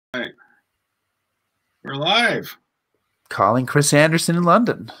Right. We're live. Calling Chris Anderson in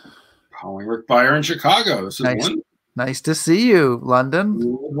London. Calling Rick Beyer in Chicago. This is one. Nice to see you, London.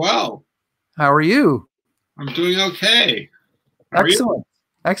 Well, how are you? I'm doing okay. How Excellent. Are you?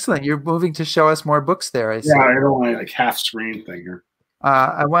 Excellent. You're moving to show us more books there. I see. Yeah, I don't want like half screen thing here.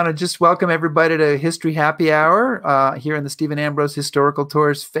 I want to just welcome everybody to History Happy Hour here in the Stephen Ambrose Historical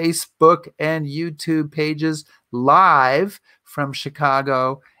Tours Facebook and YouTube pages, live from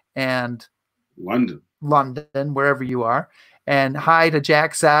Chicago and London, wherever you are. And hi to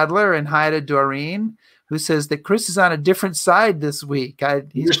Jack Sadler and hi to Doreen, who says that Chris is on a different side this week.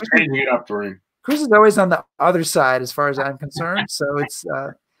 He's changing it up, Doreen. Chris is always on the other side as far as I'm concerned. So it's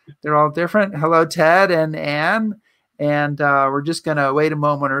they're all different. Hello, Ted and Anne. And we're just going to wait a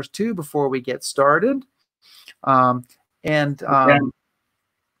moment or two before we get started.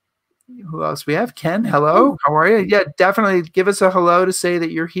 Who else we have? Ken, hello. How are you? Yeah, definitely give us a hello to say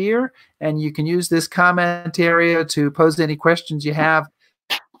that you're here. And you can use this comment area to pose any questions you have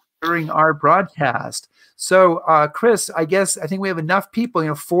during our broadcast. So, Chris, I think we have enough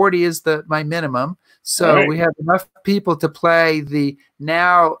people. 40 is my minimum. So right. We have enough people to play the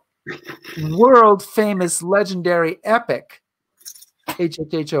now world famous legendary epic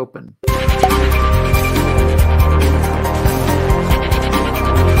HHH Open.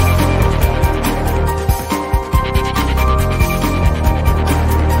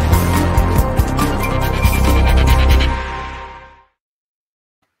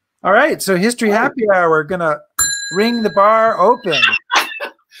 All right, so History Happy Hour, we're gonna ring the bar open.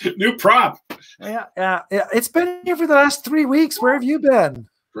 New prop. Yeah, it's been here for the last 3 weeks. Where have you been?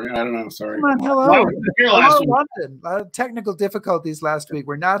 I don't know. Sorry. Come on, hello. Hello, London. A lot of technical difficulties last week.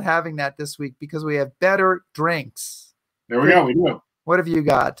 We're not having that this week because we have better drinks. There we go. We do. What have you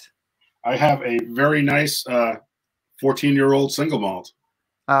got? I have a very nice 14-year-old single malt.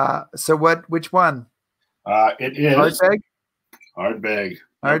 So which one? It is Hardbeg. Hardbeg.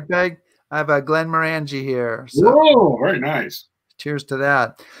 Hardbeg. I have a Glenmorangie here. So. Whoa, very nice. Cheers to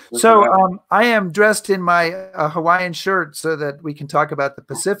that. So I am dressed in my Hawaiian shirt so that we can talk about the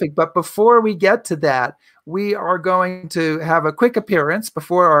Pacific. But before we get to that, we are going to have a quick appearance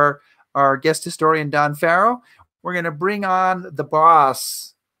before our guest historian, Don Farrell. We're going to bring on the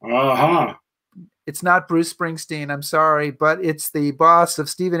boss. It's not Bruce Springsteen, I'm sorry, but it's the boss of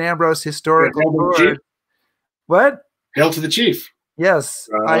Stephen Ambrose Historical Tours. What? Hail to the chief. Yes,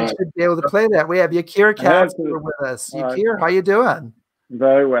 I should be able to play that. We have Yakir Counselor with us. Yakir, how you doing?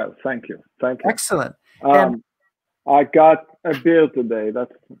 Very well, thank you. Thank you. Excellent. I got a beer today.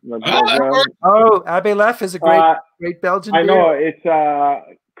 That's Abbé Lef is a great Belgian beer. I know it's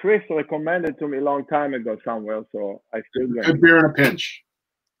Chris recommended to me a long time ago somewhere, so I still drink. Good beer in a pinch.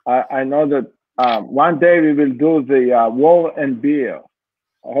 I know that one day we will do the War and Beer.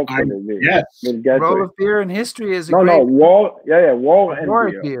 Hopefully, yes. We'll get Roll of Beer in History is a War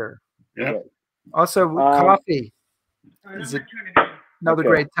and Beer. Yeah. Also, coffee is another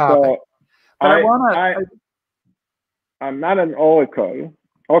great topic. So I'm not an oracle.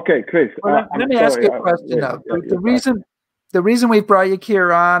 Okay, Chris. Well, let me ask you a question though. The reason we brought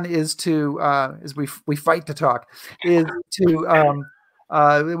Yakir on is to we fight to talk is to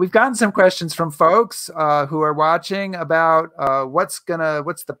we've gotten some questions from folks who are watching about what's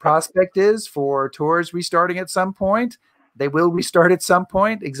the prospect is for tours restarting at some point. They will restart at some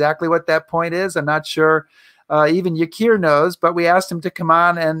point. Exactly what that point is, I'm not sure. Even Yakir knows, but we asked him to come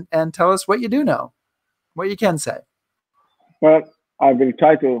on and tell us what you do know, what you can say. Well, I will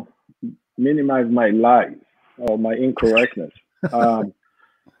try to minimize my lies or my incorrectness. I'm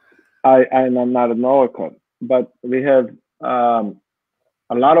not an oracle, but we have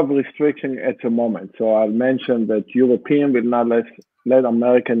a lot of restriction at the moment. So I'll mention that European will not let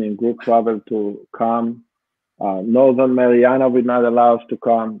American in group travel to come. Northern Mariana will not allow us to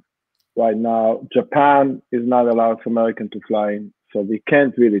come right now. Japan is not allowed American to fly in. So we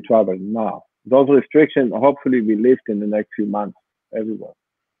can't really travel now. Those restrictions hopefully will lift in the next few months everywhere.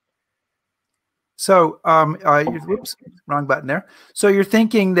 So, whoops, wrong button there. So you're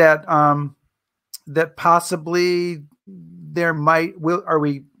thinking that that possibly there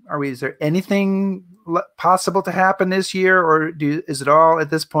is there anything possible to happen this year, or is it all at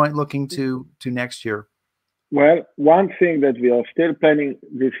this point looking to next year? Well, one thing that we are still planning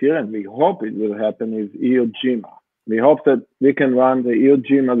this year, and we hope it will happen, is Hiroshima. We hope that we can run the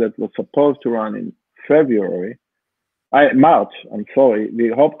Hiroshima that was supposed to run in March. I'm sorry. We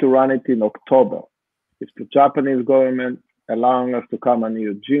hope to run it in October. If the Japanese government allowing us to come on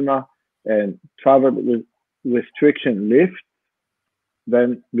Hiroshima and travel with restriction lift,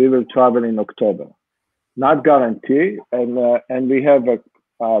 then we will travel in October. Not guarantee, and we have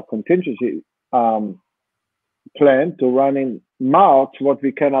contingency plan to run in March what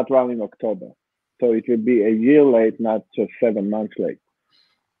we cannot run in October. So it will be a year late, not just 7 months late.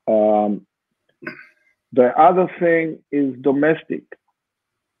 The other thing is domestic.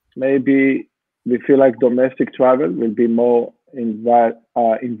 Maybe we feel like domestic travel will be more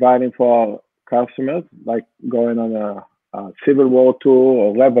inviting for our customers, like going on a Civil War tour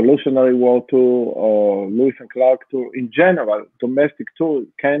or Revolutionary War tour or Lewis and Clark tour. In general, domestic tour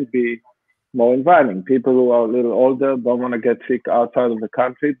can be more inviting. People who are a little older don't want to get sick outside of the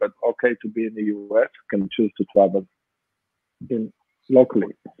country, but okay to be in the US, can choose to travel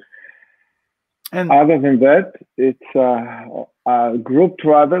locally. And other than that, it's group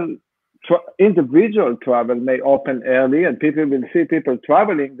travel. Individual travel may open early, and people will see people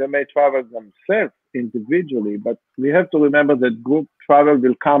traveling. They may travel themselves individually, but we have to remember that group travel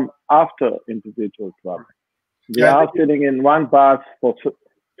will come after individual travel. We are sitting in one bus for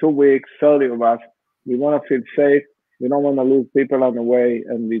 2 weeks, 30 of us. We want to feel safe. We don't want to lose people on the way,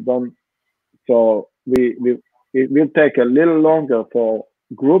 and we don't. So it will take a little longer for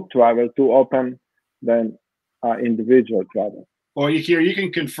group travel to open than individual travel. Well, you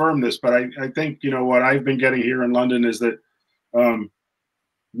can confirm this, but I think, you know, what I've been getting here in London is that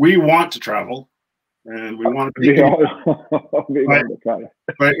we want to travel, and we want to travel.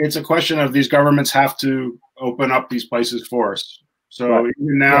 But it's a question of these governments have to open up these places for us. So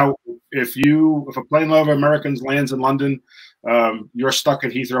even now, if a plane load of Americans lands in London, you're stuck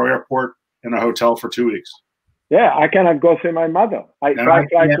at Heathrow Airport in a hotel for 2 weeks. Yeah, I cannot go see my mother. I fly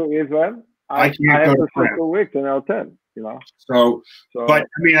to Israel. I have to stay 2 weeks in a hotel. You know. So, but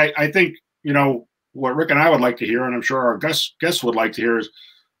I mean, I think, you know, what Rick and I would like to hear, and I'm sure our guests would like to hear, is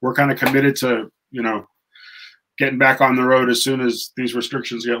we're kind of committed to, you know, getting back on the road as soon as these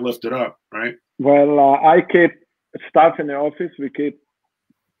restrictions get lifted up, right? Well, I keep staff in the office. We keep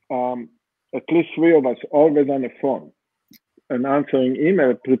at least 3 of us always on the phone and answering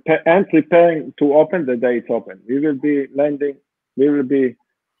email, preparing to open the day it's open. We will be landing. We will be,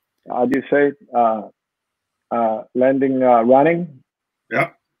 how do you say it? Landing, running. Yeah.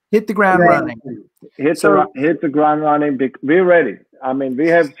 Hit the ground running. Hit the ground running. We're ready. I mean, we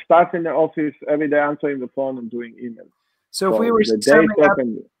have staff in the office every day answering the phone and doing emails. So if we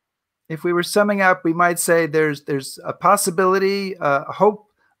were summing up, we might say there's a possibility, a hope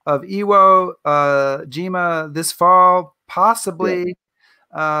of Iwo Jima this fall, possibly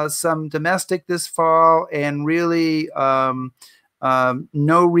some domestic this fall, and really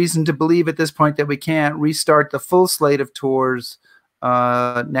no reason to believe at this point that we can't restart the full slate of tours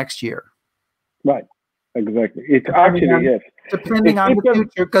next year. Right, exactly. It's actually, yes. Depending on the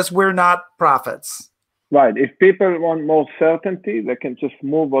future, because we're not prophets. Right. If people want more certainty, they can just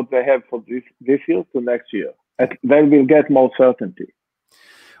move what they have for this year to next year. They will get more certainty.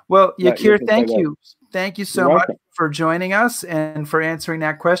 Well, Yakir, thank you. Thank you so much for joining us and for answering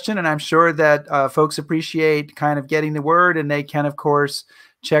that question. And I'm sure that folks appreciate kind of getting the word, and they can, of course,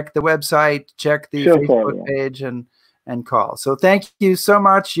 check the website, check the Facebook page, and call. So thank you so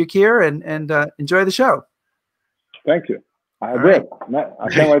much, Yakir, and enjoy the show. Thank you. I will. I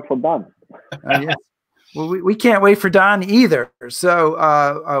can't wait for Don. Yes. Well, we can't wait for Don either.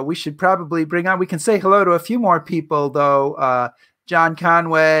 So we should probably bring on, we can say hello to a few more people, though. John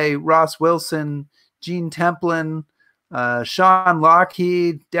Conway, Ross Wilson, Gene Templin, Sean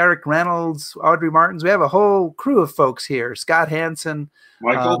Lockheed, Derek Reynolds, Audrey Martins. We have a whole crew of folks here. Scott Hansen.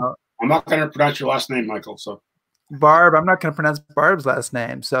 Michael, I'm not going to pronounce your last name, Michael. So Barb, I'm not going to pronounce Barb's last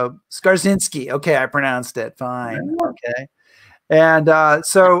name. So Skarzinski. Okay, I pronounced it. Fine. Okay. And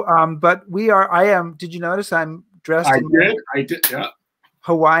but did you notice I'm dressed I did, yeah.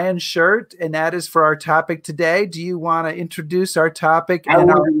 Hawaiian shirt, and that is for our topic today. Do you want to introduce our topic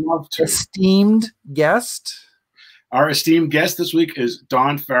and our esteemed guest? Our esteemed guest this week is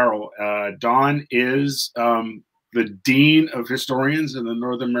Don Farrell. Don is the Dean of Historians in the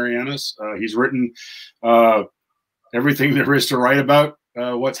Northern Marianas. He's written everything there is to write about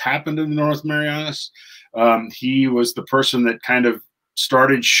what's happened in the North Marianas. He was the person that kind of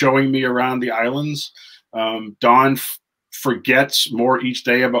started showing me around the islands. Don forgets more each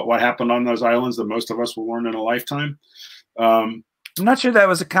day about what happened on those islands than most of us will learn in a lifetime. I'm not sure that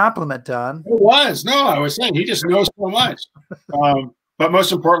was a compliment, Don. It was. No, I was saying he just knows so much. But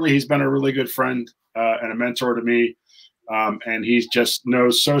most importantly, he's been a really good friend and a mentor to me. And he just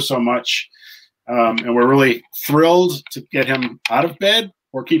knows so much. And we're really thrilled to get him out of bed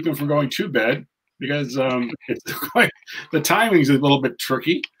or keep him from going to bed, because the timing's a little bit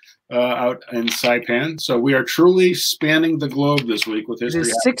tricky out in Saipan. So we are truly spanning the globe this week with history. It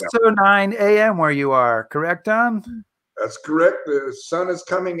is 6:09 a.m. where you are, correct, Don? That's correct. The sun is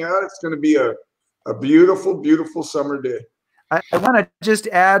coming out. It's going to be a beautiful, beautiful summer day. I want to just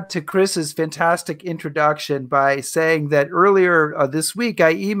add to Chris's fantastic introduction by saying that earlier this week,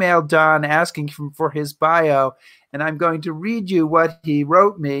 I emailed Don asking for his bio, and I'm going to read you what he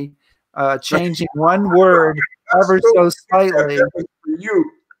wrote me, changing one word ever so slightly. That was for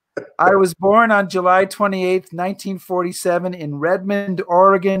you. I was born on July 28th, 1947 in Redmond,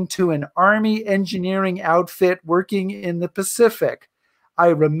 Oregon, to an Army engineering outfit working in the Pacific. I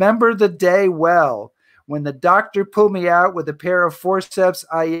remember the day well. When the doctor pulled me out with a pair of forceps,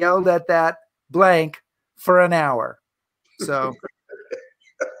 I yelled at that blank for an hour. So,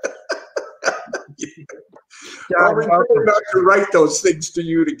 I'll remember not to write those things to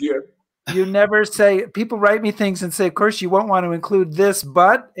you again. You never say, people write me things and say, of course, you won't want to include this,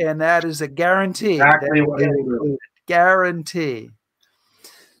 but, and that is a guarantee. Exactly what I do. Guarantee.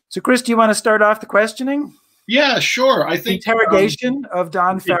 So, Chris, do you want to start off the questioning? Yeah, sure. I think interrogation of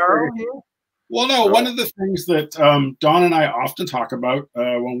Don Farrell here. Well, no, one of the things that Don and I often talk about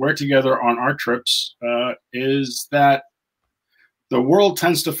when we're together on our trips is that the world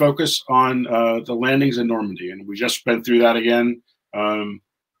tends to focus on the landings in Normandy. And we just went through that again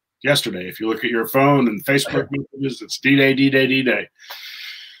yesterday. If you look at your phone and Facebook messages, it's D-Day, D-Day, D-Day.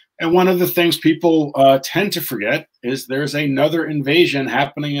 And one of the things people tend to forget is there's another invasion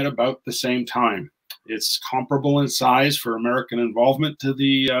happening at about the same time. It's comparable in size for American involvement to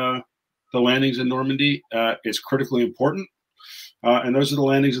the landings in Normandy. Is critically important. And those are the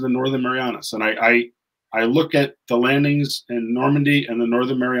landings in the Northern Marianas. And I look at the landings in Normandy and the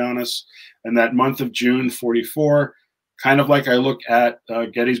Northern Marianas and that month of June 44, kind of like I look at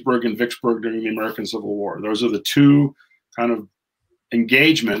Gettysburg and Vicksburg during the American Civil War. Those are the two kind of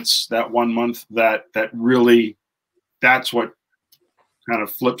engagements that 1 month that really, that's what kind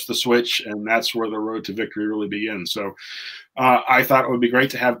of flips the switch, and that's where the road to victory really begins. So I thought it would be great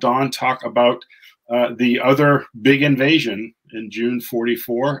to have Don talk about the other big invasion in June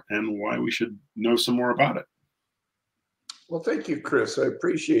 44 and why we should know some more about it. Well, thank you, Chris. I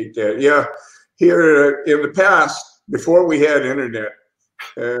appreciate that. Yeah, here in the past, before we had internet,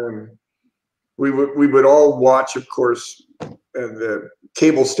 we would all watch, of course, the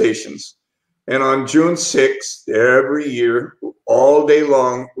cable stations. And on June 6th, every year, all day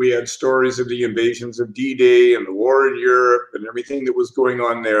long, we had stories of the invasions of D-Day and the war in Europe and everything that was going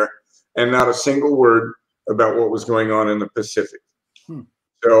on there, and not a single word about what was going on in the Pacific.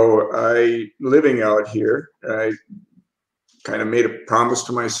 So living out here, I kind of made a promise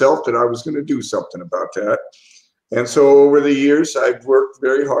to myself that I was going to do something about that. And so over the years, I've worked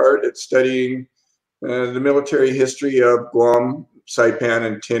very hard at studying the military history of Guam, Saipan,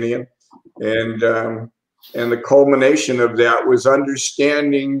 and Tinian. And the culmination of that was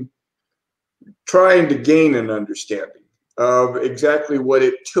trying to gain an understanding of exactly what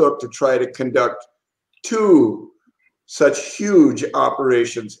it took to try to conduct two such huge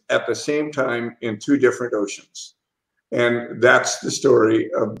operations at the same time in two different oceans. And that's the story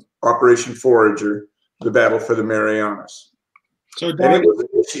of Operation Forager, the battle for the Marianas. So Don,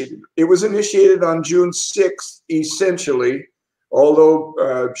 it was initiated on June 6th, essentially,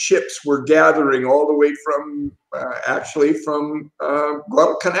 although ships were gathering all the way from, actually from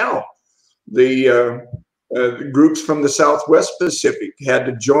Guadalcanal. The groups from the Southwest Pacific had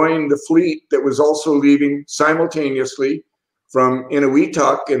to join the fleet that was also leaving simultaneously from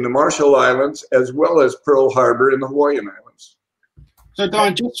Inuiatak in the Marshall Islands, as well as Pearl Harbor in the Hawaiian Islands. So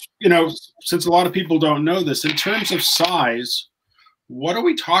Don, just, since a lot of people don't know this, in terms of size, what are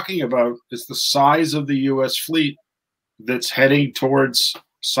we talking about? Is the size of the U.S. fleet that's heading towards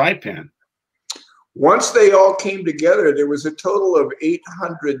Saipan? Once they all came together, there was a total of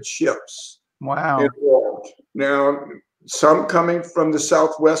 800 ships. Wow. Involved. Now, some coming from the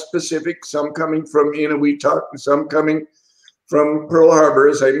Southwest Pacific, some coming from Inuiatak, and some coming from Pearl Harbor,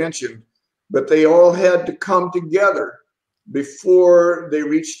 as I mentioned. But they all had to come together before they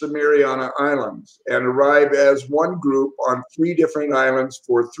reached the Mariana Islands and arrive as one group on 3 different islands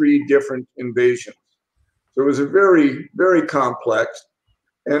for 3 different invasions. So it was a very, very complex.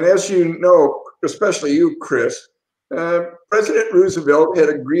 And as you know, especially you, Chris, President Roosevelt had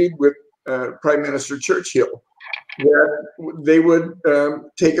agreed with Prime Minister Churchill that they would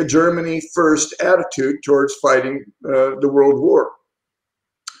take a Germany first attitude towards fighting the World War.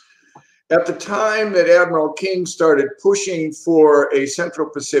 At the time that Admiral King started pushing for a Central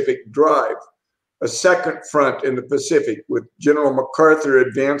Pacific drive, a second front in the Pacific, with General MacArthur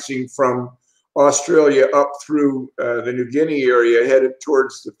advancing from Australia up through the New Guinea area, headed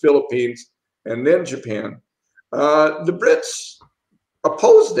towards the Philippines and then Japan, the Brits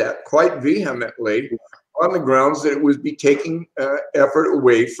opposed that quite vehemently on the grounds that it would be taking effort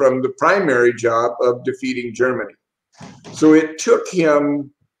away from the primary job of defeating Germany. So it took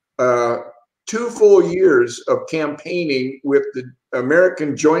him 2 full years of campaigning with the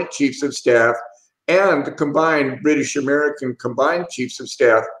American Joint Chiefs of Staff and the combined British-American combined Chiefs of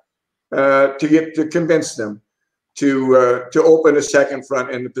Staff to convince them to open a second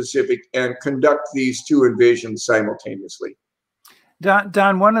front in the Pacific and conduct these 2 invasions simultaneously.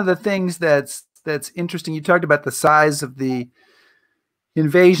 Don, one of the things that's interesting, you talked about the size of the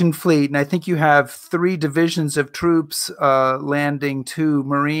invasion fleet, and I think you have 3 divisions of troops landing, 2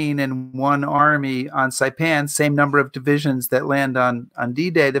 Marine and 1 Army on Saipan, same number of divisions that land on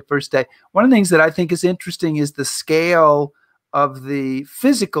D-Day, the first day. One of the things that I think is interesting is the scale of the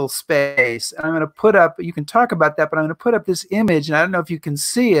physical space. And I'm going to put up, you can talk about that, but I'm going to put up this image, and I don't know if you can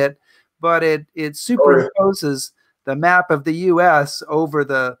see it, but it superimposes the map of the U.S. over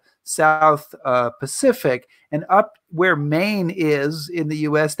the South Pacific, and up where Maine is in the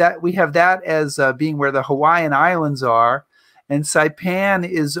U.S., that we have that as being where the Hawaiian Islands are, and Saipan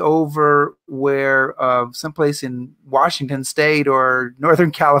is over where someplace in Washington State or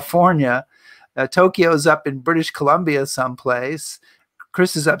Northern California. Tokyo's up in British Columbia someplace.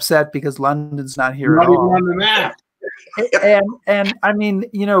 Chris is upset because London's not here at all. On the map. And I mean,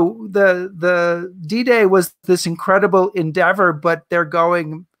 you know, the D-Day was this incredible endeavor, but they're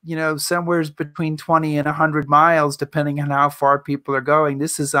going, you know, somewhere between 20 and 100 miles, depending on how far people are going.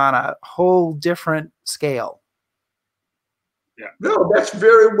 This is on a whole different scale. Yeah. No, that's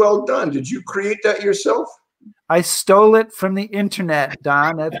very well done. Did you create that yourself? I stole it from the internet,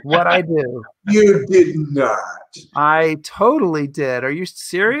 Don. That's what I do. You did not. I totally did. Are you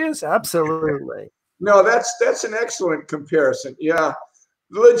serious? Absolutely. No, that's an excellent comparison. Yeah,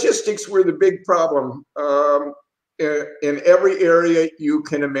 the logistics were the big problem in every area you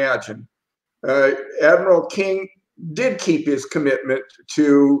can imagine. Admiral King did keep his commitment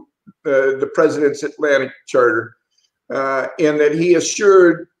to the President's Atlantic Charter, in that he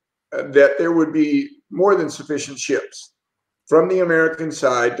assured that there would be more than sufficient ships from the American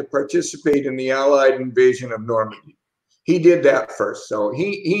side to participate in the Allied invasion of Normandy. He did that first. So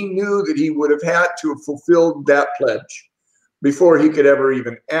he knew that he would have had to have fulfilled that pledge before he could ever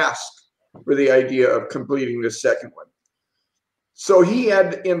even ask for the idea of completing the second one. So he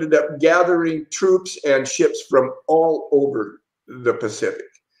had ended up gathering troops and ships from all over the Pacific,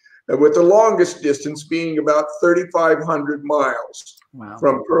 with the longest distance being about 3,500 miles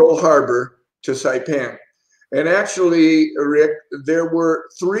from Pearl Harbor to Saipan. And actually, Rick, there were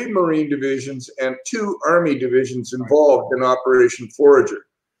 3 Marine divisions and 2 Army divisions involved in Operation Forager.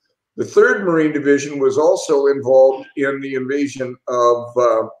 The 3rd Marine Division was also involved in the invasion of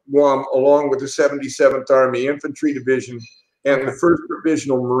Guam, along with the 77th Army Infantry Division and the 1st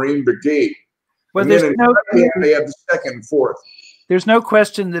Provisional Marine Brigade. Well, and then they have the 2nd and 4th. There's no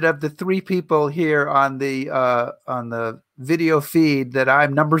question that of the 3 people here on the video feed, that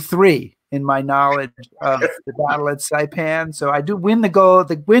I'm number 3 in my knowledge of the battle at Saipan. So I do win the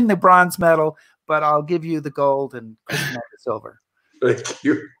gold, win the bronze medal, but I'll give you the gold and Chris the silver. Thank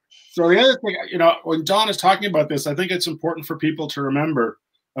you. So the other thing, you know, when Don is talking about this, I think it's important for people to remember,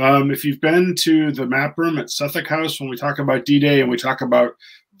 if you've been to the map room at Suffolk House, when we talk about D-Day and we talk about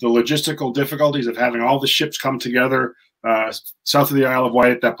the logistical difficulties of having all the ships come together south of the Isle of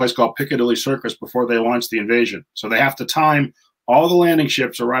Wight, that place called Piccadilly Circus, before they launch the invasion. So they have to time all the landing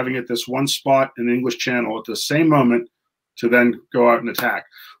ships arriving at this one spot in the English Channel at the same moment to then go out and attack.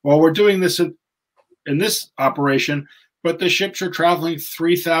 Well, we're doing this in this operation, but the ships are traveling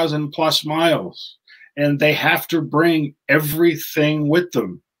 3,000 plus miles, and they have to bring everything with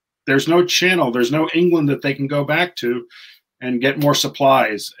them. There's no channel, there's no England that they can go back to and get more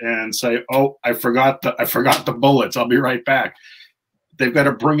supplies and say, oh, I forgot the bullets, I'll be right back. They've got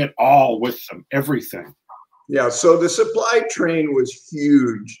to bring it all with them, everything. Yeah, so the supply train was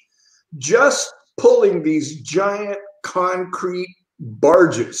huge. Just pulling these giant concrete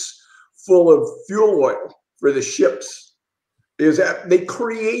barges full of fuel oil for the ships is that they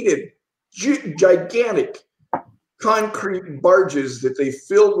created gigantic concrete barges that they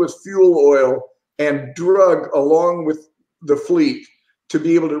filled with fuel oil and drug along with the fleet to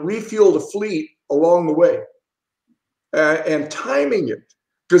be able to refuel the fleet along the way, and timing it,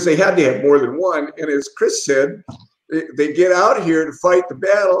 because they had to have more than one. And as Chris said, they get out here to fight the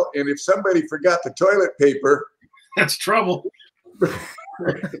battle, and if somebody forgot the toilet paper, that's trouble.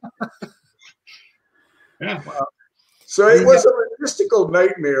 Yeah. So it was a logistical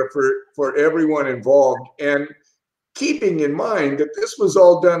nightmare for everyone involved. And keeping in mind that this was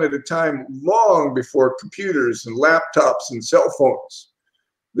all done at a time long before computers and laptops and cell phones.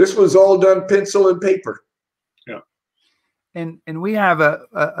 This was all done pencil and paper. And we have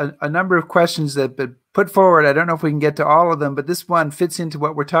a number of questions that have been put forward. I don't know if we can get to all of them, but this one fits into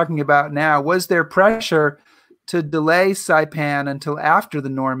what we're talking about now. Was there pressure to delay Saipan until after the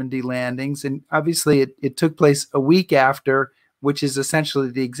Normandy landings? And obviously it took place a week after, which is essentially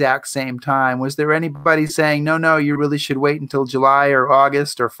the exact same time. Was there anybody saying, no, you really should wait until July or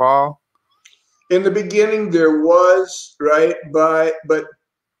August or fall? In the beginning, there was, right? But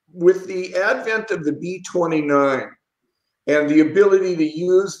with the advent of the B-29 and the ability to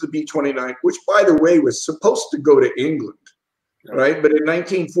use the B-29, which, by the way, was supposed to go to England, right? But in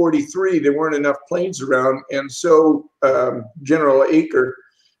 1943, there weren't enough planes around. And so General Acre,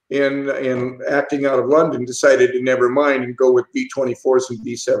 in acting out of London, decided to never mind and go with B-24s and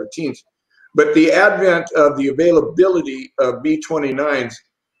B-17s. But the advent of the availability of B-29s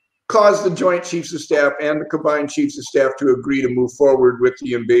caused the Joint Chiefs of Staff and the Combined Chiefs of Staff to agree to move forward with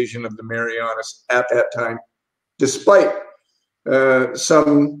the invasion of the Marianas at that time, despite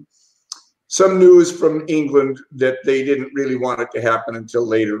some news from England that they didn't really want it to happen until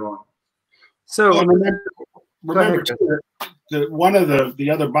later on. So remember that one of the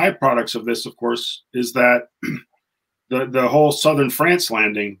other byproducts of this, of course, is that the whole southern France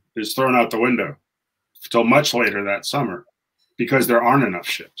landing is thrown out the window until much later that summer because there aren't enough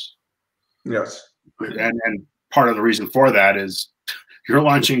ships. Yes. And part of the reason for that is you're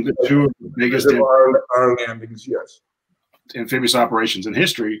launching the two of the biggest our landings, yes, amphibious operations in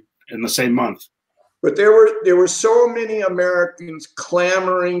history in the same month. But there were so many Americans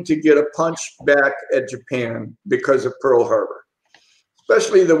clamoring to get a punch back at Japan because of Pearl Harbor,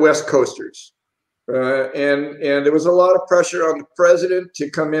 especially the West Coasters. And there was a lot of pressure on the president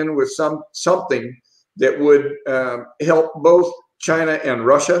to come in with something that would help both China and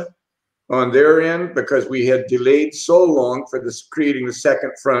Russia on their end, because we had delayed so long for this creating the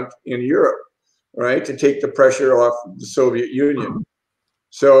second front in Europe, right, to take the pressure off the Soviet Union.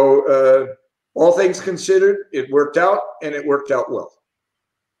 So all things considered, it worked out, and it worked out well.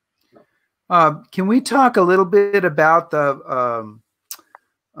 Can we talk a little bit about the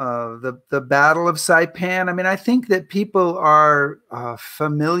Battle of Saipan? I mean, I think that people are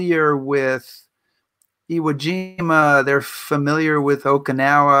familiar with Iwo Jima, they're familiar with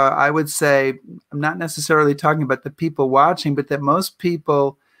Okinawa. I would say, I'm not necessarily talking about the people watching, but that most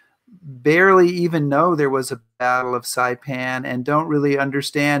people barely even know there was a Battle of Saipan and don't really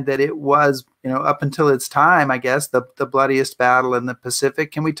understand that it was, up until its time, I guess, the bloodiest battle in the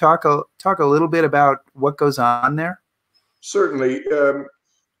Pacific. Can we talk a little bit about what goes on there? Certainly. The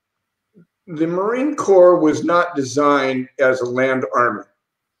Marine Corps was not designed as a land army.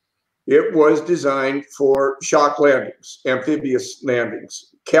 It was designed for shock landings, amphibious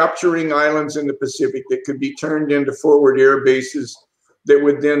landings, capturing islands in the Pacific that could be turned into forward air bases that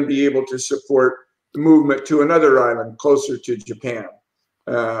would then be able to support the movement to another island closer to Japan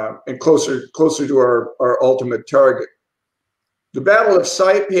and closer to our ultimate target. The Battle of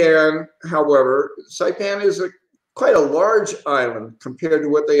Saipan, however, Saipan is quite a large island compared to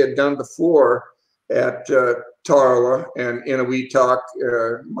what they had done before at Tarawa and Inuitak,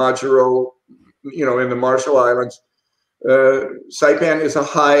 Majuro, in the Marshall Islands. Saipan is a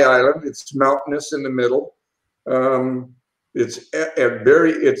high island. It's mountainous in the middle. It's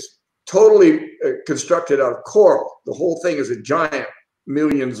totally constructed out of coral. The whole thing is a giant,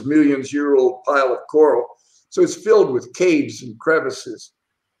 millions-year-old pile of coral. So it's filled with caves and crevices.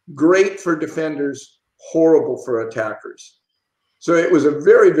 Great for defenders, horrible for attackers. So it was a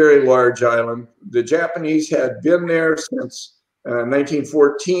very, very large island. The Japanese had been there since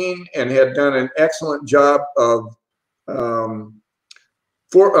 1914 and had done an excellent job of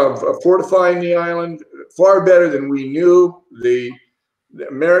fortifying the island, far better than we knew. The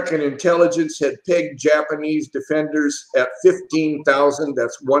American intelligence had pegged Japanese defenders at 15,000.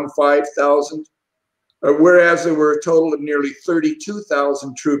 That's 15,000. Whereas there were a total of nearly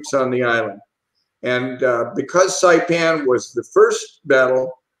 32,000 troops on the island. And because Saipan was the first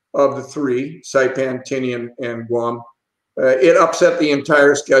battle of the three, Saipan, Tinian, and Guam, it upset the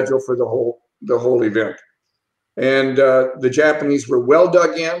entire schedule for the whole event. And the Japanese were well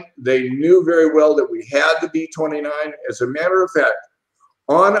dug in. They knew very well that we had the B-29. As a matter of fact,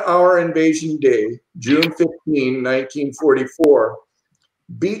 on our invasion day, June 15, 1944,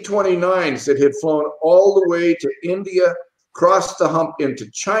 B-29s that had flown all the way to India, crossed the hump into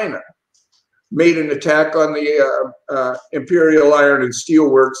China, made an attack on the Imperial Iron and Steel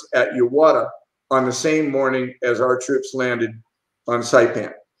Works at Iwata on the same morning as our troops landed on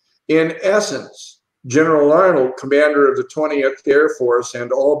Saipan. In essence, General Arnold, commander of the 20th Air Force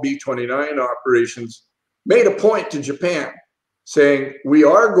and all B-29 operations, made a point to Japan saying, we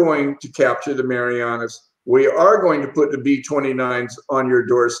are going to capture the Marianas, We are going to put the B-29s on your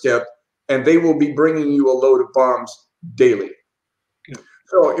doorstep, and they will be bringing you a load of bombs daily.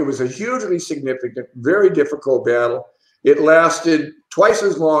 So it was a hugely significant, very difficult battle. It lasted twice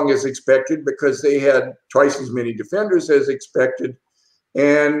as long as expected because they had twice as many defenders as expected.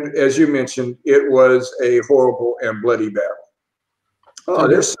 And as you mentioned, it was a horrible and bloody battle. Oh,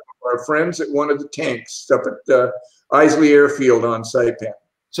 there's some of our friends at one of the tanks up at the Isley Airfield on Saipan.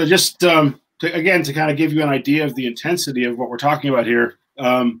 So just again, to kind of give you an idea of the intensity of what we're talking about here,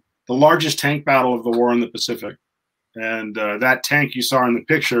 the largest tank battle of the war in the Pacific. And that tank you saw in the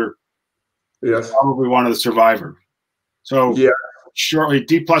picture, yes, probably one of the survivors. So yeah, shortly,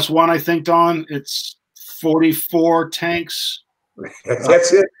 D+1, I think, Don, it's 44 tanks.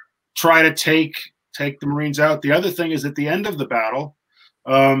 That's it. Try to take the Marines out. The other thing is at the end of the battle,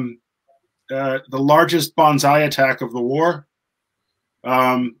 the largest banzai attack of the war.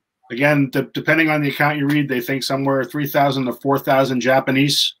 Again, depending on the account you read, they think somewhere 3,000 to 4,000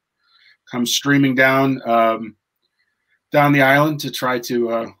 Japanese come streaming down the island to try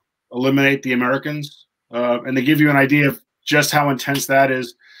to eliminate the Americans. And to give you an idea of just how intense that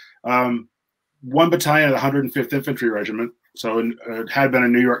is, one battalion of the 105th Infantry Regiment, so it had been a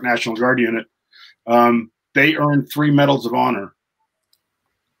New York National Guard unit, they earned 3 medals of honor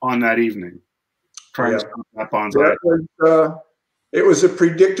on that evening, trying to stop that banzai. It was a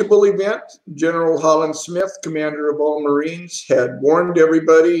predictable event. General Holland Smith, commander of all Marines, had warned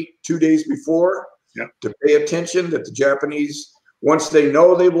everybody 2 days before to pay attention that the Japanese, once they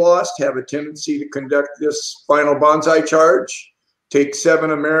know they've lost, have a tendency to conduct this final banzai charge, take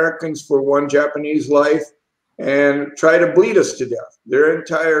 7 Americans for 1 Japanese life, and try to bleed us to death. Their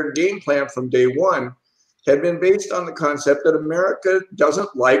entire game plan from day one had been based on the concept that America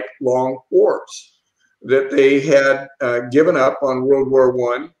doesn't like long wars, that they had given up on World War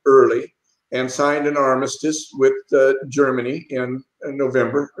I early and signed an armistice with Germany in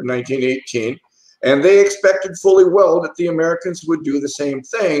November 1918. And they expected fully well that the Americans would do the same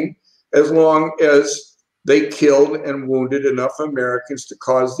thing as long as they killed and wounded enough Americans to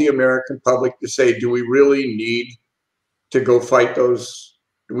cause the American public to say, do we really need to go fight those?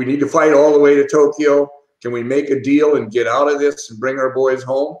 Do we need to fight all the way to Tokyo? Can we make a deal and get out of this and bring our boys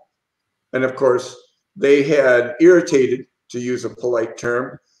home? And of course, they had irritated, to use a polite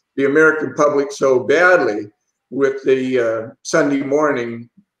term, the American public so badly with the Sunday morning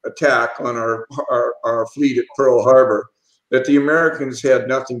attack on our fleet at Pearl Harbor that the Americans had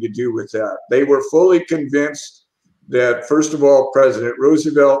nothing to do with that. They were fully convinced that, first of all, President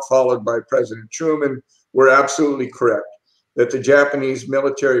Roosevelt, followed by President Truman, were absolutely correct, that the Japanese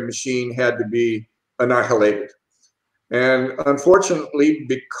military machine had to be annihilated. And unfortunately,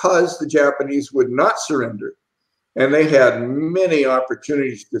 because the Japanese would not surrender, and they had many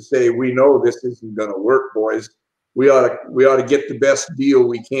opportunities to say, we know this isn't going to work, boys. We ought to get the best deal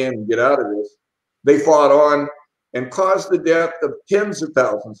we can and get out of this. They fought on and caused the death of tens of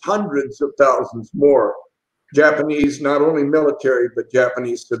thousands, hundreds of thousands more Japanese, not only military, but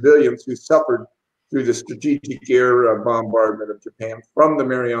Japanese civilians who suffered through the strategic air bombardment of Japan from the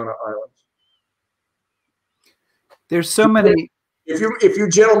Mariana Islands. There's so many. If you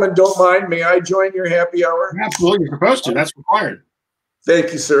gentlemen don't mind, may I join your happy hour? Absolutely, you're supposed to. That's required.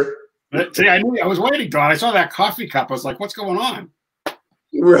 Thank you, sir. But, see, I was waiting, Don. I saw that coffee cup. I was like, what's going on?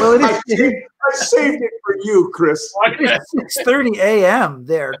 Well, I saved it for you, Chris. It's 6:30 a.m.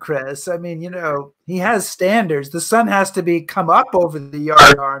 there, Chris. I mean, you know, he has standards. The sun has to be come up over the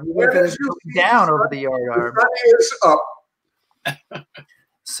yard arm, even if it's down over the yard arm. The sun is up.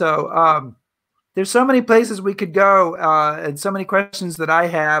 So there's so many places we could go and so many questions that I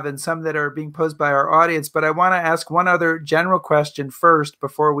have and some that are being posed by our audience. But I want to ask one other general question first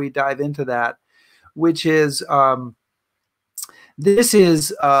before we dive into that, which is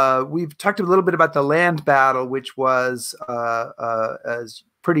we've talked a little bit about the land battle, which was as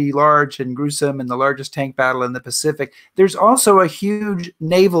pretty large and gruesome and the largest tank battle in the Pacific. There's also a huge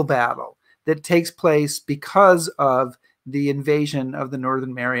naval battle that takes place because of the invasion of the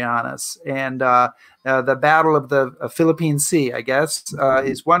Northern Marianas, and the Battle of the Philippine Sea, I guess,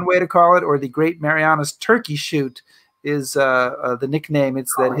 is one way to call it, or the Great Marianas Turkey Shoot is the nickname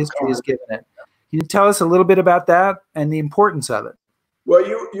that history has given it. Can you tell us a little bit about that and the importance of it? Well,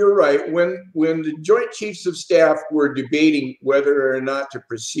 you're right. When the Joint Chiefs of Staff were debating whether or not to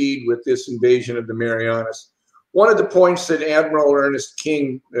proceed with this invasion of the Marianas, one of the points that Admiral Ernest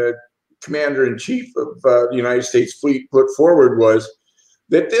King, Commander-in-Chief of the United States Fleet, put forward was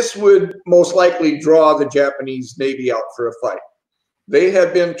that this would most likely draw the Japanese Navy out for a fight. They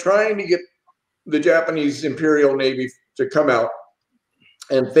had been trying to get the Japanese Imperial Navy to come out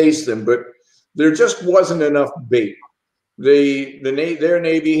and face them, but there just wasn't enough bait. Their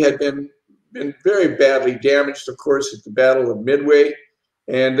Navy had been very badly damaged, of course, at the Battle of Midway,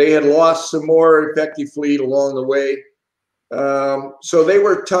 and they had lost some more effective fleet along the way. So they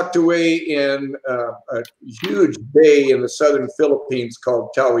were tucked away in a huge bay in the southern Philippines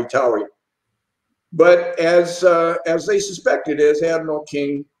called Tawi-Tawi. But as they suspected, as Admiral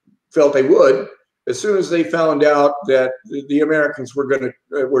King felt they would, as soon as they found out that the Americans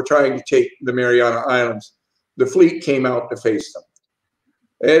were trying to take the Mariana Islands, the fleet came out to face them.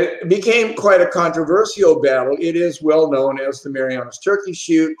 It became quite a controversial battle. It is well known as the Marianas Turkey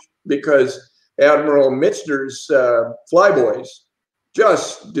Shoot because Admiral Michener's flyboys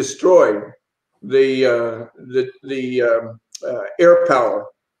just destroyed the air power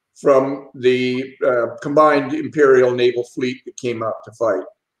from the combined Imperial naval fleet that came out to fight,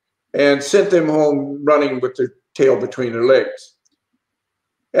 and sent them home running with their tail between their legs.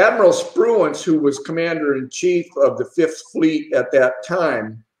 Admiral Spruance, who was commander-in-chief of the 5th Fleet at that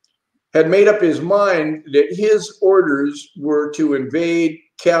time, had made up his mind that his orders were to invade,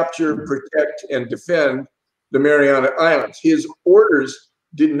 capture, protect, and defend the Mariana Islands. His orders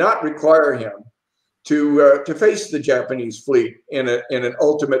did not require him to face the Japanese fleet in an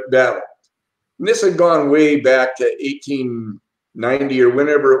ultimate battle. And this had gone way back to 1890 or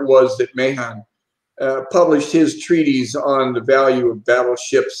whenever it was that Mahan published his treatise on the value of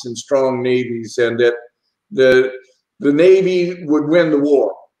battleships and strong navies, and that the Navy would win the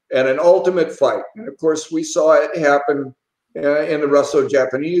war and an ultimate fight. And of course, we saw it happen in the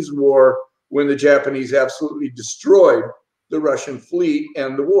Russo-Japanese War when the Japanese absolutely destroyed the Russian fleet,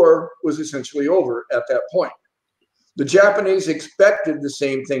 and the war was essentially over at that point. The Japanese expected the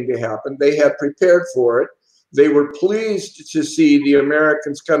same thing to happen. They had prepared for it. They were pleased to see the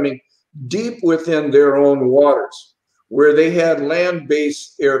Americans coming deep within their own waters, where they had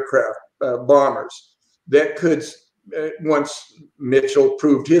land-based aircraft, bombers, that could, once Mitchell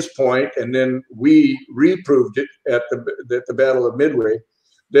proved his point, and then we reproved it at the Battle of Midway,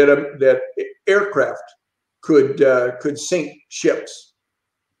 that aircraft could sink ships.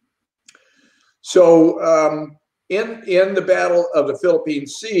 So in the Battle of the Philippine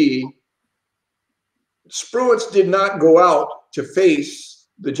Sea, Spruance did not go out to face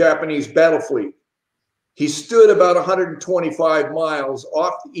the Japanese battle fleet. He stood about 125 miles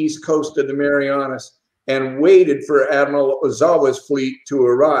off the east coast of the Marianas and waited for Admiral Ozawa's fleet to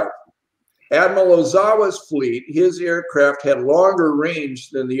arrive. Admiral Ozawa's fleet, his aircraft had longer range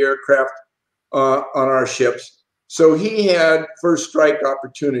than the aircraft on our ships, so he had first strike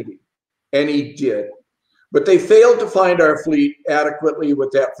opportunity, and he did. But they failed to find our fleet adequately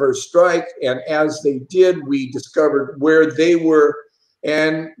with that first strike, and as they did, we discovered where they were,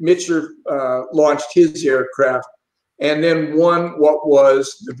 and Michener launched his aircraft and then won what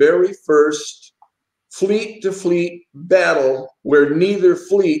was the very first fleet-to-fleet battle where neither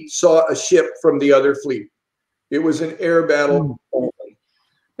fleet saw a ship from the other fleet. It was an air battle only.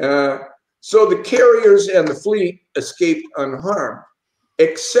 So the carriers and the fleet escaped unharmed,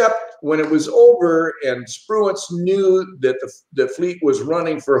 except when it was over and Spruance knew that the fleet was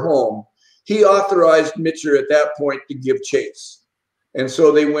running for home, he authorized Michener at that point to give chase. And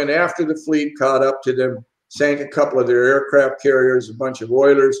so they went after the fleet, caught up to them, sank a couple of their aircraft carriers, a bunch of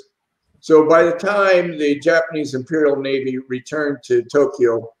oilers. So by the time the Japanese Imperial Navy returned to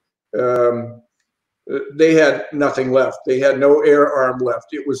Tokyo, they had nothing left. They had no air arm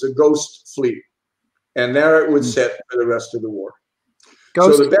left. It was a ghost fleet. And there it would set for the rest of the war.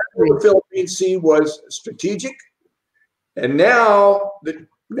 So the Battle of the Philippine Sea was strategic. And now,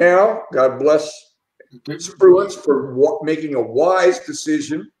 God bless Spruance for making a wise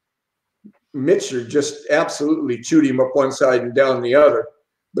decision. Michener just absolutely chewed him up one side and down the other.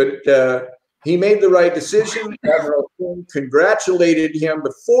 But he made the right decision. Admiral King congratulated him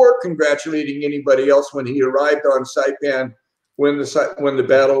before congratulating anybody else when he arrived on Saipan when the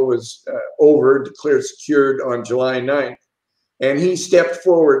battle was over, declared secured on July 9th. And he stepped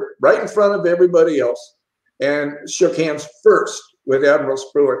forward right in front of everybody else and shook hands first with Admiral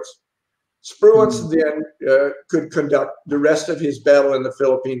Spruance. Spruance then could conduct the rest of his battle in the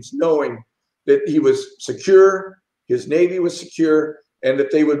Philippines, knowing that he was secure, his Navy was secure, and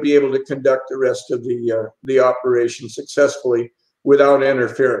that they would be able to conduct the rest of the operation successfully without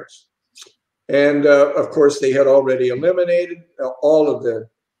interference. And of course, they had already eliminated all of the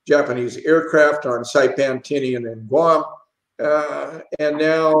Japanese aircraft on Saipan, Tinian, and Guam. And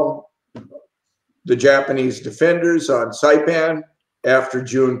now the Japanese defenders on Saipan, after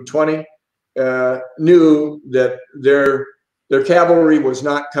June 20, knew that their cavalry was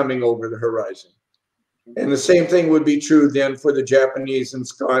not coming over the horizon. And the same thing would be true then for the Japanese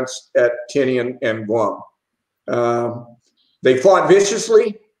ensconced at Tinian and Guam. They fought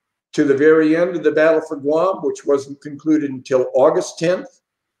viciously to the very end of the Battle for Guam, which wasn't concluded until August 10th.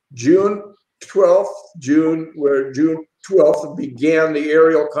 June 12th began the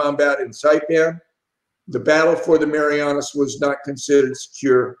aerial combat in Saipan. The battle for the Marianas was not considered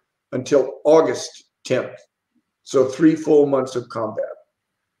secure until August 10th. So 3 full months of combat,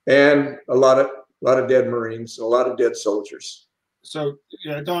 and a lot of dead Marines, a lot of dead soldiers. So,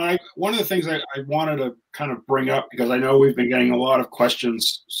 yeah, Don, one of the things I wanted to kind of bring up, because I know we've been getting a lot of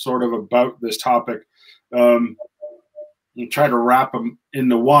questions sort of about this topic, and try to wrap them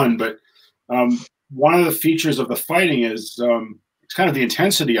into one, but one of the features of the fighting is it's kind of the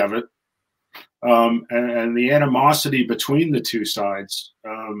intensity of it, and the animosity between the two sides.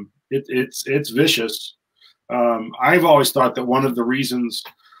 It's vicious. I've always thought that one of the reasons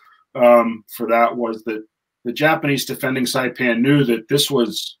for that was that the Japanese defending Saipan knew that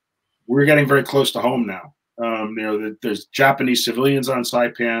we're getting very close to home now. That there's Japanese civilians on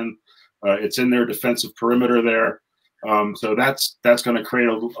Saipan. It's in their defensive perimeter there. So that's going to create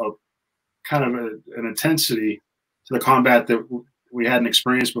a kind of an intensity to the combat that we hadn't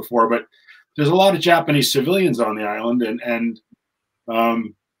experienced before. But there's a lot of Japanese civilians on the island, and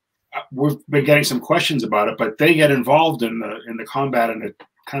we've been getting some questions about it. But they get involved in the combat in a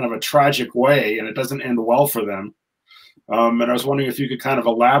kind of a tragic way, and it doesn't end well for them. And I was wondering if you could kind of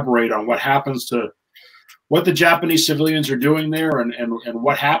elaborate on what happens to what the Japanese civilians are doing there, and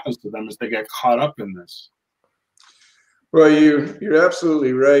what happens to them as they get caught up in this. Well, you're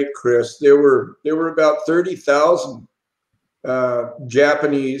absolutely right, Chris. There were about 30,000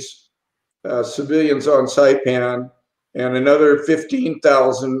 Japanese civilians on Saipan, and another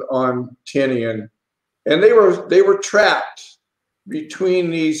 15,000 on Tinian, and they were trapped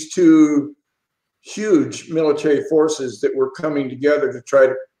between these two huge military forces that were coming together to try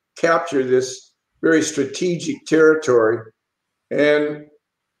to capture this very strategic territory. And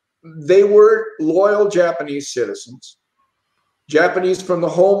they were loyal Japanese citizens, Japanese from the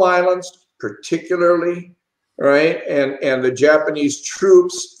home islands particularly, right? And the Japanese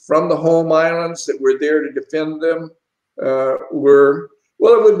troops from the home islands that were there to defend them were,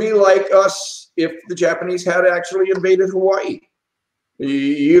 well, it would be like us if the Japanese had actually invaded Hawaii.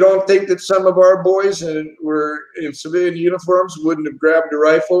 You don't think that some of our boys were in civilian uniforms wouldn't have grabbed a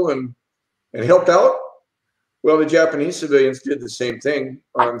rifle and helped out? Well, the Japanese civilians did the same thing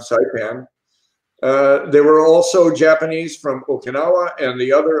on Saipan. There were also Japanese from Okinawa and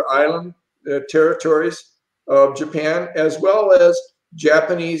the other island territories of Japan, as well as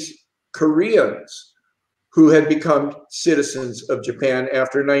Japanese Koreans who had become citizens of Japan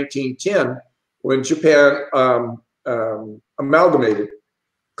after 1910, when Japan amalgamated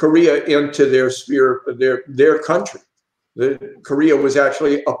Korea into their sphere, their country. Korea was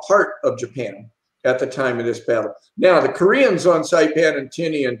actually a part of Japan at the time of this battle. Now, the Koreans on Saipan and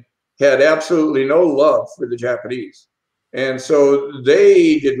Tinian had absolutely no love for the Japanese. And so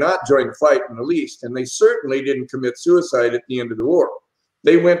they did not join the fight in the least, and they certainly didn't commit suicide at the end of the war.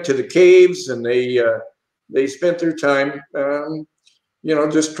 They went to the caves, and they spent their time,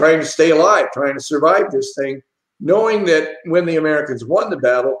 just trying to stay alive, trying to survive this thing, knowing that when the Americans won the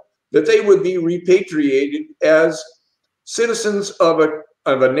battle, that they would be repatriated as citizens of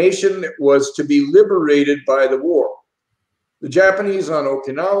a nation that was to be liberated by the war. The Japanese on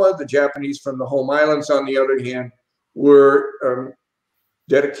Okinawa, the Japanese from the home islands, on the other hand, were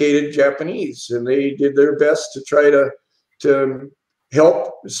dedicated Japanese, and they did their best to try to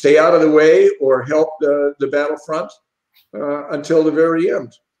help stay out of the way or help the battlefront until the very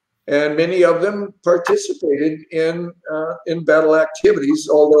end. And many of them participated in battle activities,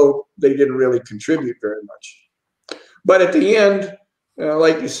 although they didn't really contribute very much. But at the end,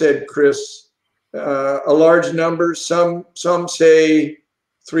 like you said, Chris, a large number, some say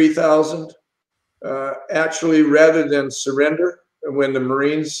 3,000, actually, rather than surrender, when the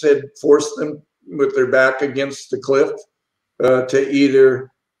Marines had forced them with their back against the cliff to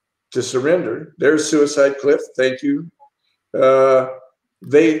surrender. There's Suicide Cliff, thank you.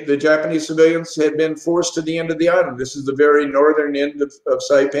 The Japanese civilians had been forced to the end of the island. This is the very northern end of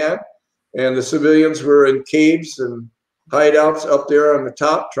Saipan, and the civilians were in caves and hideouts up there on the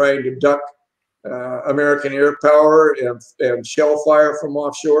top, trying to duck American air power and shell fire from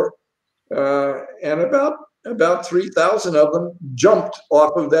offshore. And about 3,000 of them jumped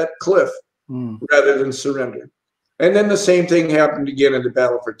off of that cliff rather than surrender. And then the same thing happened again in the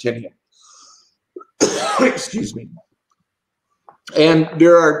battle for Tinian. Excuse me. And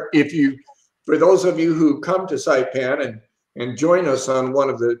there are, for those of you who come to Saipan and join us on one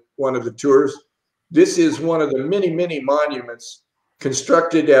of the tours, This is one of the many, many monuments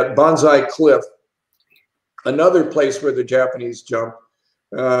constructed at Banzai Cliff, another place where the Japanese jumped,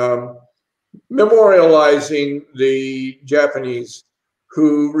 memorializing the Japanese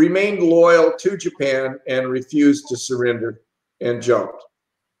who remained loyal to Japan and refused to surrender and jumped.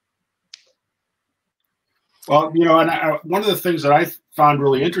 Well, you know, and one of the things that I found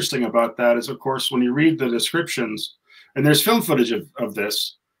really interesting about that is, of course, when you read the descriptions, and there's film footage of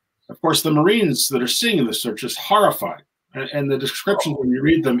this, of course, the Marines that are seeing this are just horrified. And the descriptions, when you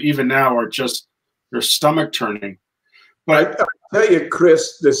read them, even now, are just, they're stomach turning. But I tell you,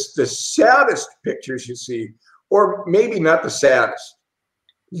 Chris, the saddest pictures you see, or maybe not the saddest,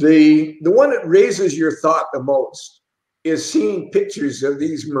 the one that raises your thought the most is seeing pictures of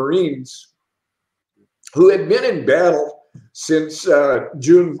these Marines who had been in battle since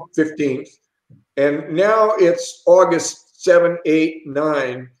June 15th. And now it's August 7, 8,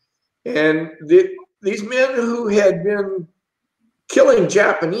 9. And these men who had been killing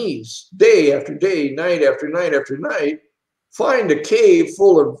Japanese day after day, night after night after night, find a cave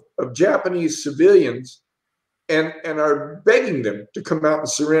full of Japanese civilians and are begging them to come out and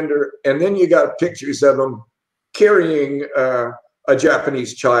surrender. And then you got pictures of them carrying a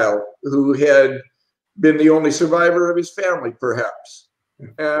Japanese child who had been the only survivor of his family, perhaps,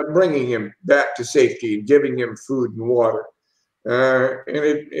 bringing him back to safety and giving him food and water.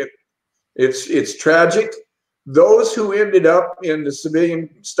 And it's tragic. Those who ended up in the civilian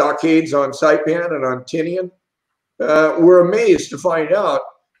stockades on Saipan and on Tinian were amazed to find out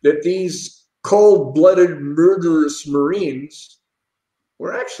that these cold-blooded, murderous Marines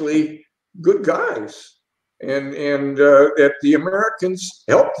were actually good guys. And that the Americans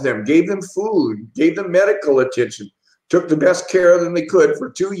helped them, gave them food, gave them medical attention, took the best care of them they could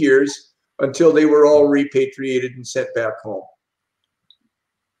for 2 years until they were all repatriated and sent back home.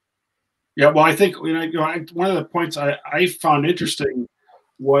 Yeah, well, I think one of the points I found interesting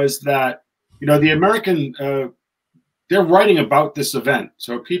was that, you know, the American, they're writing about this event,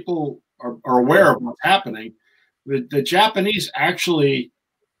 so people are aware of what's happening. The Japanese actually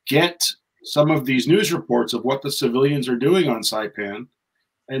get some of these news reports of what the civilians are doing on Saipan,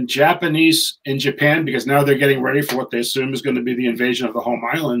 and Japanese in Japan, because now they're getting ready for what they assume is going to be the invasion of the home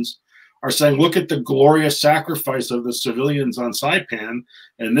islands, are saying, look at the glorious sacrifice of the civilians on Saipan,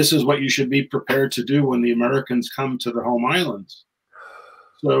 and this is what you should be prepared to do when the Americans come to the home islands.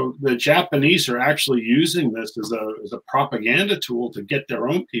 So the Japanese are actually using this as a propaganda tool to get their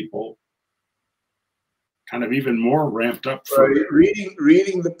own people kind of even more ramped up.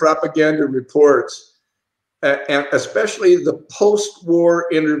 Reading the propaganda reports, and especially the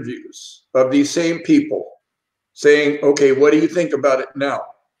post-war interviews of these same people saying, okay, what do you think about it now?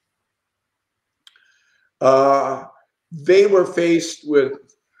 They were faced with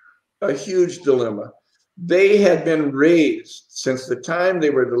a huge dilemma. They had been raised since the time they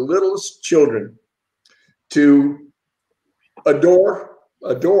were the littlest children to adore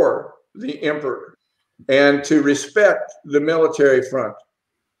the emperor and to respect the military front.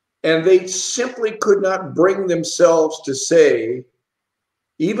 And they simply could not bring themselves to say,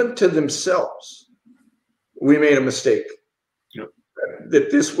 even to themselves, we made a mistake. Yep. That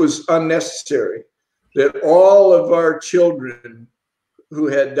this was unnecessary, that all of our children who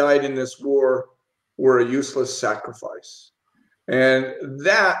had died in this war were a useless sacrifice. And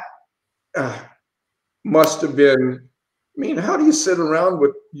that must have been, I mean, how do you sit around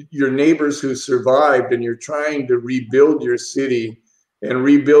with your neighbors who survived and you're trying to rebuild your city and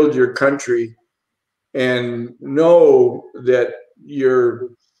rebuild your country and know that your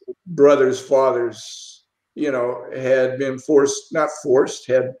brothers, fathers, you know, had been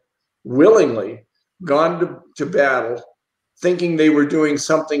had willingly gone to battle, thinking they were doing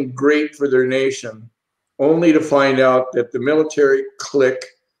something great for their nation, only to find out that the military clique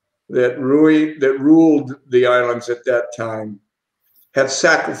that ruled the islands at that time had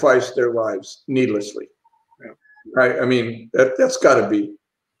sacrificed their lives needlessly. Yeah. I mean, that's got to be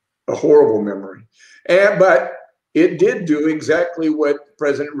a horrible memory. But it did do exactly what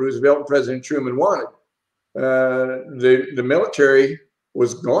President Roosevelt and President Truman wanted. The military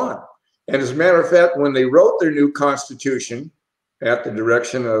was gone. And as a matter of fact, when they wrote their new constitution at the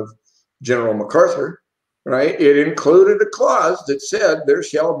direction of General MacArthur, right, it included a clause that said there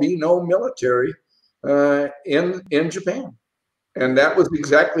shall be no military in Japan. And that was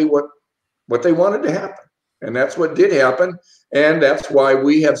exactly what they wanted to happen. And that's what did happen. And that's why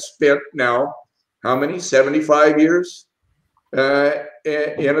we have spent now, how many, 75 years in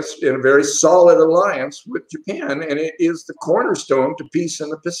a very solid alliance with Japan. And it is the cornerstone to peace in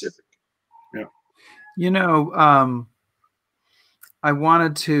the Pacific. You know, I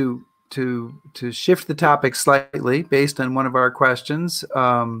wanted to shift the topic slightly based on one of our questions.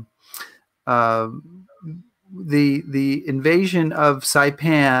 The invasion of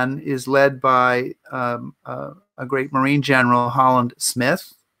Saipan is led by a great Marine general, Holland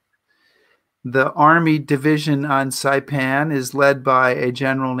Smith. The Army division on Saipan is led by a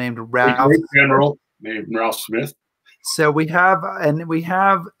general named Ralph. Smith. So we have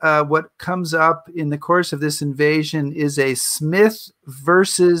what comes up in the course of this invasion is a Smith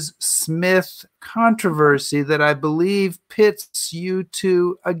versus Smith controversy that I believe pits you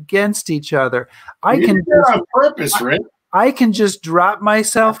two against each other. I can just drop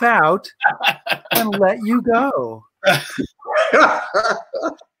myself out and let you go.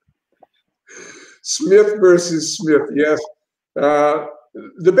 Smith versus Smith, yes.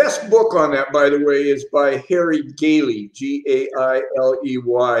 The best book on that, by the way, is by Harry Gailey,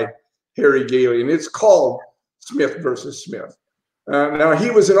 G-A-I-L-E-Y, Harry Gailey, and it's called Smith versus Smith. Now, he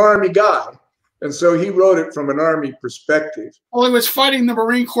was an Army guy, and so he wrote it from an Army perspective. Well, he was fighting the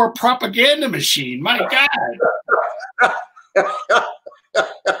Marine Corps propaganda machine. My God.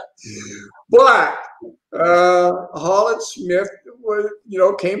 But Holland Smith was,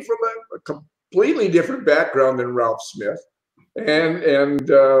 came from a completely different background than Ralph Smith. And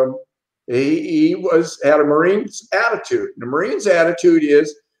he had a Marine's attitude. The Marine's attitude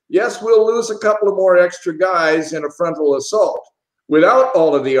is, yes, we'll lose a couple of more extra guys in a frontal assault without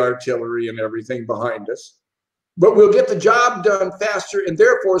all of the artillery and everything behind us, but we'll get the job done faster and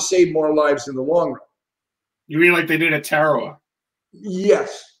therefore save more lives in the long run. You mean like they did at Tarawa?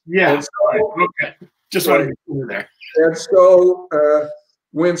 Yes. Yeah. Okay. Just wanted to be clear there. And so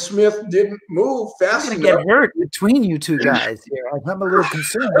when Smith didn't move fast enough, get hurt between you two guys here. I'm a little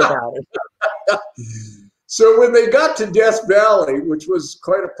concerned about it. So when they got to Death Valley, which was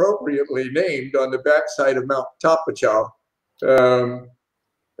quite appropriately named on the backside of Mount Tapachau,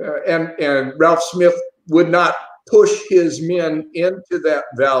 and Ralph Smith would not push his men into that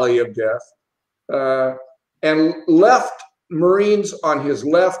valley of death, and left Marines on his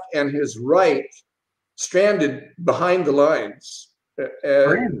left and his right stranded behind the lines.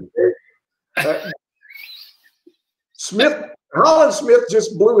 Holland Smith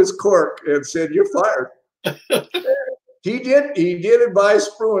just blew his cork and said, "You're fired." He did advise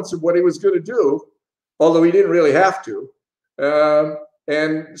Spruance of what he was going to do, although he didn't really have to.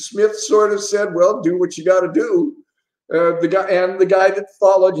 And Smith sort of said, "Well, do what you got to do." The guy that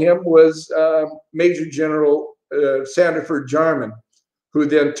followed him was Major General Sanderford Jarman, who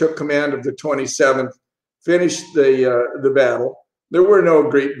then took command of the 27th, finished the battle. There were no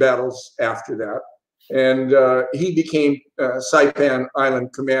great battles after that. And he became Saipan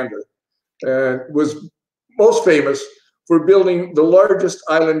Island commander and was most famous for building the largest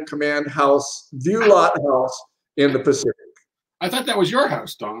island command house, view lot house in the Pacific. I thought that was your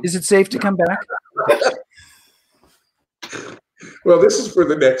house, Don. Is it safe to come back? Well, this is for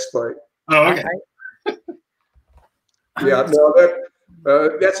the next fight. Oh, okay. Yeah, no,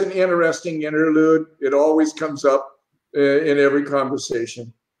 that's an interesting interlude. It always comes up in every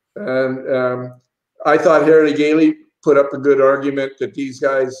conversation. And I thought Harry Gailey put up a good argument that these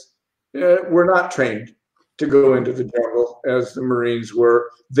guys were not trained to go into the jungle as the Marines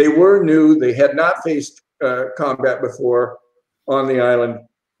were. They were new. They had not faced combat before on the island.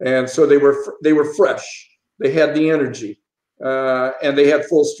 And so they were fresh. They had the energy and they had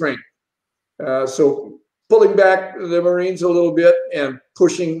full strength. So pulling back the Marines a little bit and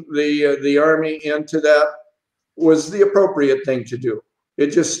pushing the Army into that was the appropriate thing to do.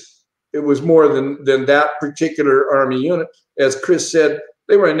 It was more than that particular Army unit. As Chris said,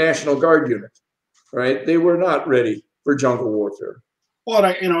 they were a National Guard unit, right? They were not ready for jungle warfare. Well,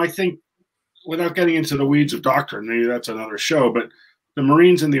 I think without getting into the weeds of doctrine, maybe that's another show, but the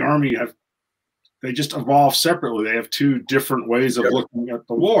Marines and the Army they just evolve separately. They have two different ways of looking at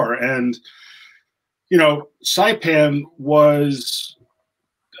the war. And, Saipan was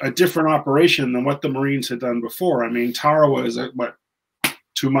a different operation than what the Marines had done before. I mean, Tarawa is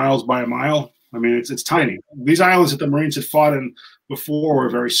 2 miles by a mile. I mean, it's tiny. These islands that the Marines had fought in before were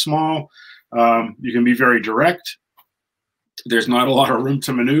very small. You can be very direct. There's not a lot of room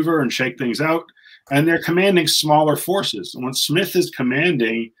to maneuver and shake things out. And they're commanding smaller forces. And when Smith is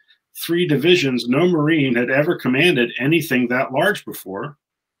commanding 3 divisions, no Marine had ever commanded anything that large before.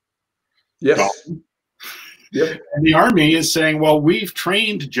 Yes. Yep. And the Army is saying, well, we've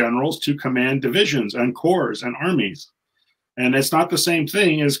trained generals to command divisions and corps and armies. And it's not the same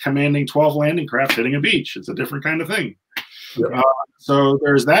thing as commanding 12 landing craft hitting a beach. It's a different kind of thing. Yep. So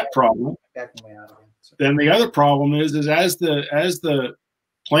there's that problem. Then the other problem is as the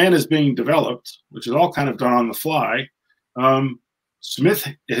plan is being developed, which is all kind of done on the fly, Smith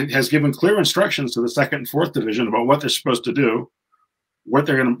has given clear instructions to the 2nd and 4th Division about what they're supposed to do, what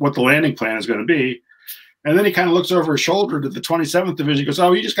the landing plan is going to be. And then he kind of looks over his shoulder to the 27th Division. He goes,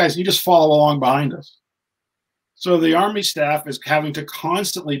 "Oh, you just follow along behind us." So the Army staff is having to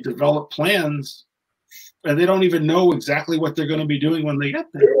constantly develop plans, and they don't even know exactly what they're going to be doing when they get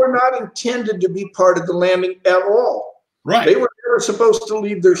there. They were not intended to be part of the landing at all. Right. They were never supposed to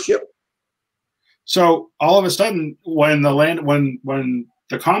leave their ship. So all of a sudden, when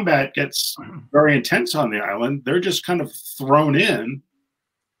the combat gets very intense on the island, they're just kind of thrown in.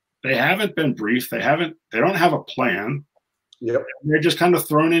 They haven't been briefed. They don't have a plan. Yep. They're just kind of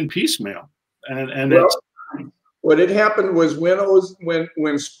thrown in piecemeal. And well, what had happened was when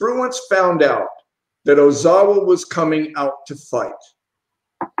Spruance found out that Ozawa was coming out to fight,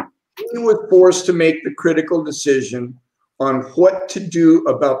 he was forced to make the critical decision on what to do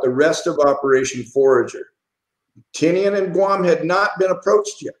about the rest of Operation Forager. Tinian and Guam had not been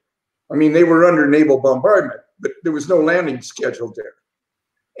approached yet. I mean, they were under naval bombardment, but there was no landing scheduled there.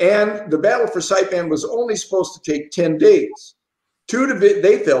 And the battle for Saipan was only supposed to take 10 days.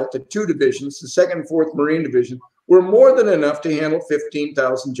 They felt that 2 divisions, the 2nd and 4th Marine Division, were more than enough to handle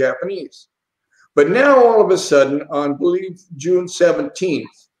 15,000 Japanese. But now, all of a sudden, on, I believe, June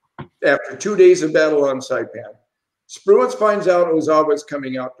 17th, after 2 days of battle on Saipan, Spruance finds out Ozawa is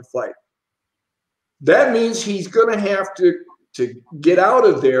coming out to fight. That means he's going to have to get out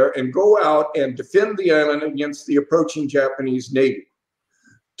of there and go out and defend the island against the approaching Japanese Navy.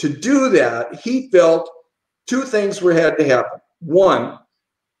 To do that, he felt 2 things had to happen. One,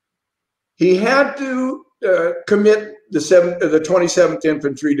 he had to commit the 27th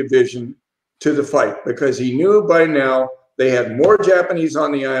Infantry Division to the fight, because he knew by now they had more Japanese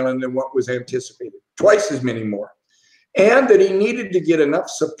on the island than what was anticipated, twice as many more. And that he needed to get enough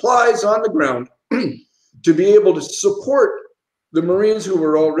supplies on the ground to be able to support the Marines who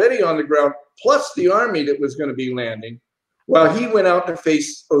were already on the ground, plus the Army that was going to be landing, while he went out to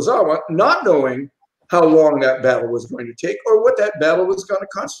face Ozawa, not knowing how long that battle was going to take or what that battle was going to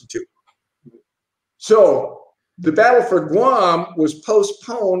constitute. So the battle for Guam was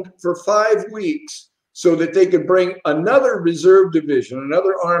postponed for 5 weeks so that they could bring another reserve division,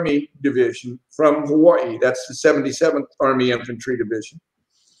 another Army division from Hawaii. That's the 77th Army Infantry Division.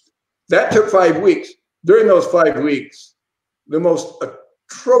 That took 5 weeks. During those 5 weeks, the most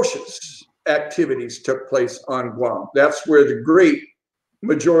atrocious activities took place on Guam. That's where the great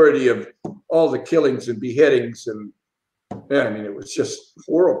majority of all the killings and beheadings and, yeah, I mean, it was just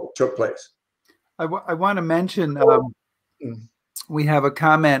horrible, took place. I want to mention we have a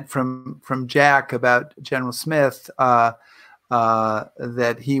comment from Jack about General Smith,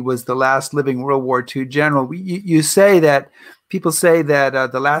 that he was the last living World War II general. You say that people say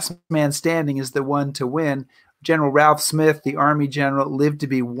that the last man standing is the one to win. General Ralph Smith, the Army general, lived to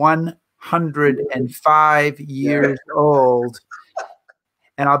be 105 years old.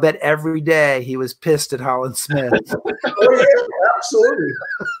 And I'll bet every day he was pissed at Holland Smith. Oh, yeah, absolutely.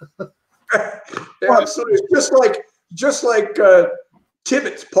 Absolutely. Just like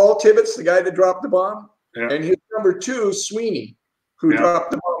Tibbets, Paul Tibbets, the guy that dropped the bomb, and his number 2, Sweeney, who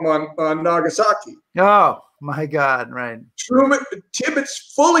dropped the bomb on Nagasaki. Oh my God! Right.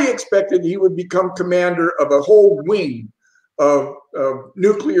 Tibbets fully expected he would become commander of a whole wing of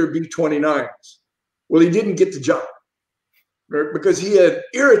nuclear B-29s. Well, he didn't get the job because he had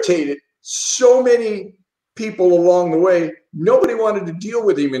irritated so many people along the way. Nobody wanted to deal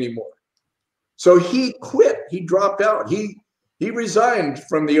with him anymore. So he quit. He dropped out. He resigned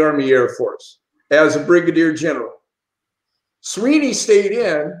from the Army Air Force as a brigadier general. Sweeney stayed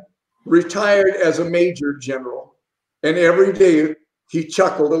in, retired as a major general, and every day he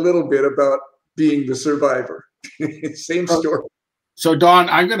chuckled a little bit about being the survivor. Same story. So, Don,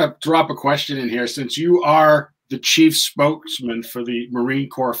 I'm going to drop a question in here, since you are the chief spokesman for the Marine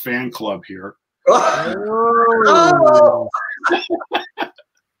Corps fan club here. Oh.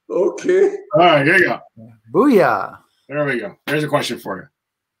 Okay. All right, here you go. Booyah. There we go. There's a question for you.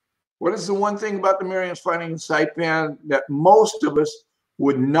 What is the one thing about the Marines fighting in Saipan that most of us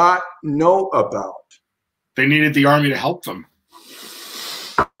would not know about? They needed the Army to help them.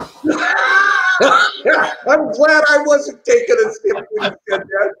 I'm glad I wasn't taking a sip when you said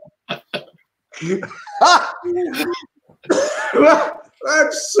that. I'm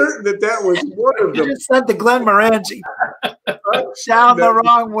certain that was one of them. You just sent the Glenn Morangi down the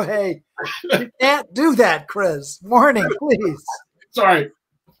wrong way. You can't do that, Chris. Morning, please. Sorry.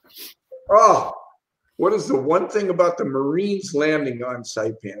 Oh, what is the one thing about the Marines landing on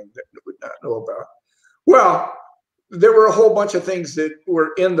Saipan that we would not know about? Well, there were a whole bunch of things that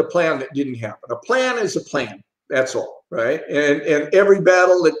were in the plan that didn't happen. A plan is a plan. That's all, right? And every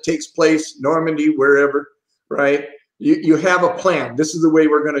battle that takes place, Normandy, wherever, right? You have a plan. This is the way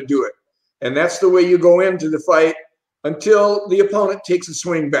we're going to do it. And that's the way you go into the fight until the opponent takes a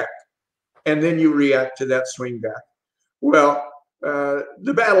swing back. And then you react to that swing back. Well,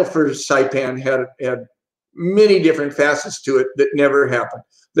 the battle for Saipan had many different facets to it that never happened.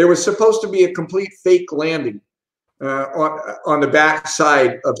 There was supposed to be a complete fake landing on the back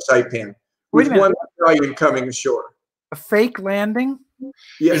side of Saipan with one battalion coming ashore. A fake landing?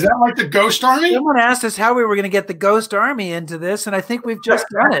 Yeah. Is that like the Ghost Army? Someone asked us how we were going to get the Ghost Army into this, and I think we've just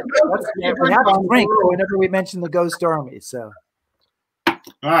done it. We have to drink whenever we mention the Ghost Army. So, all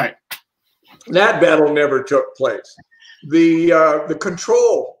right, that battle never took place. The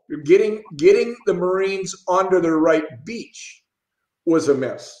control, getting the Marines onto the right beach, was a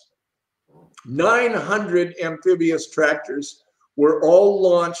mess. 900 amphibious tractors were all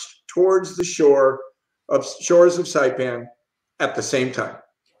launched towards the shores of Saipan at the same time.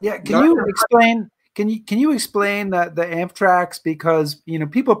 Yeah, can you explain? Can you explain the Amtracs, because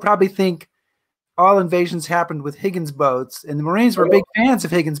people probably think all invasions happened with Higgins boats, and the Marines were big fans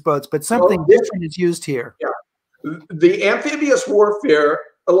of Higgins boats, but something different is used here. Yeah, the amphibious warfare,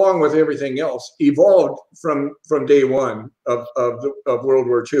 along with everything else, evolved from day one of World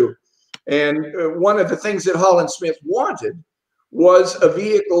War II, and one of the things that Holland Smith wanted was a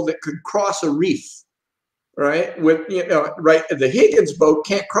vehicle that could cross a reef. Right, the Higgins boat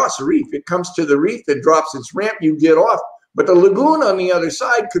can't cross a reef. It comes to the reef, it drops its ramp, you get off. But the lagoon on the other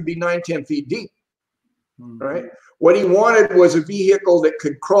side could be 9–10 feet deep. Right. What he wanted was a vehicle that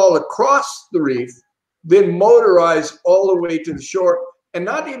could crawl across the reef, then motorize all the way to the shore, and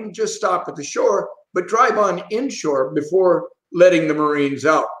not even just stop at the shore, but drive on inshore before letting the Marines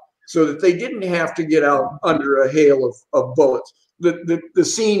out, so that they didn't have to get out under a hail of bullets. The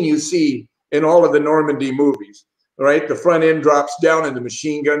scene you see in all of the Normandy movies, right? The front end drops down and the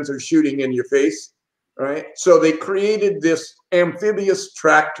machine guns are shooting in your face, right? So they created this amphibious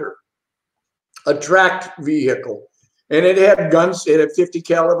tractor, a tracked vehicle, and it had guns. It had 50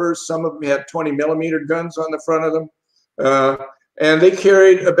 calibers. Some of them had 20mm guns on the front of them. And they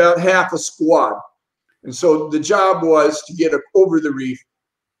carried about half a squad. And so the job was to get over the reef,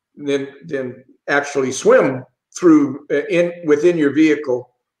 and then actually swim through within your vehicle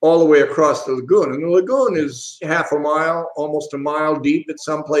all the way across the lagoon. And the lagoon is half a mile, almost a mile deep at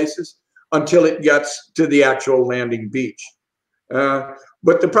some places, until it gets to the actual landing beach.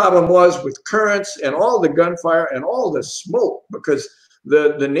 But the problem was with currents and all the gunfire and all the smoke, because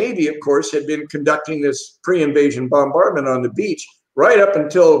the Navy, of course, had been conducting this pre-invasion bombardment on the beach right up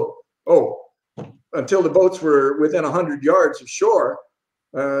until the boats were within 100 yards of shore.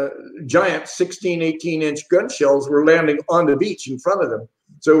 Giant 16, 18-inch gun shells were landing on the beach in front of them.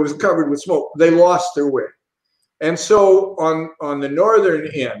 So it was covered with smoke. They lost their way. And so on the northern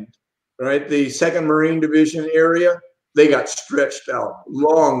end, right, the 2nd Marine Division area, they got stretched out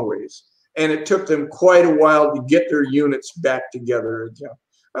long ways. And it took them quite a while to get their units back together again.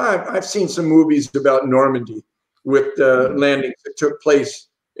 I've seen some movies about Normandy with landings that took place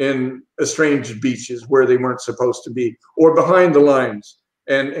in estranged beaches where they weren't supposed to be, or behind the lines,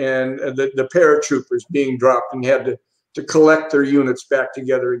 and the paratroopers being dropped and had to collect their units back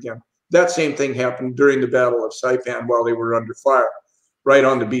together again. That same thing happened during the Battle of Saipan while they were under fire, right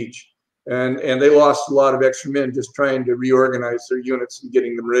on the beach. And they lost a lot of extra men just trying to reorganize their units and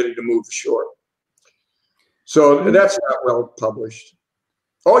getting them ready to move ashore. So that's not well published.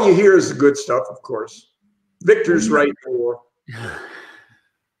 All you hear is the good stuff, of course. Victors write the war.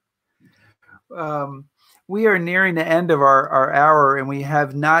 We are nearing the end of our hour, and we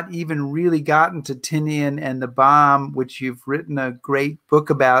have not even really gotten to Tinian and the bomb, which you've written a great book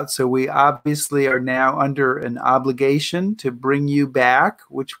about. So we obviously are now under an obligation to bring you back,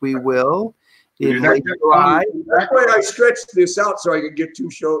 which we will in late July. That's why I stretched this out so I could get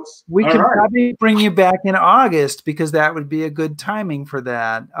 2 shows. We can probably bring you back in August, because that would be a good timing for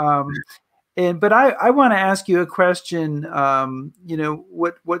that. But I want to ask you a question.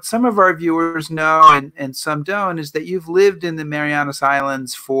 What some of our viewers know and some don't is that you've lived in the Marianas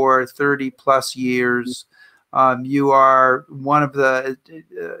Islands for 30+ years. You are one of the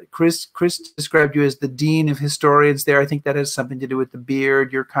Chris described you as the dean of historians there. I think that has something to do with the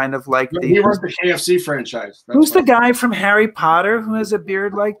beard. You're kind of like we run the KFC franchise. Who's the guy from Harry Potter who has a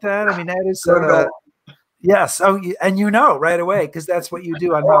beard like that? I mean, that is. Yes. Oh, and right away, because that's what you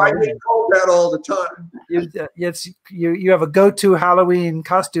do on Halloween. I get told that all the time. You have a go-to Halloween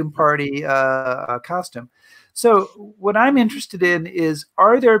costume party costume. So what I'm interested in is,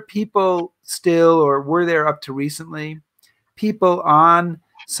 are there people still, or were there up to recently, people on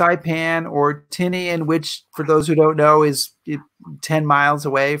Saipan or Tinian, which, for those who don't know, is 10 miles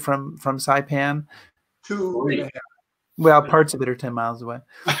away from Saipan. 2.5. Well, parts of it are 10 miles away.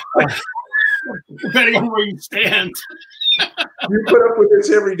 Depending on where you stand. You put up with this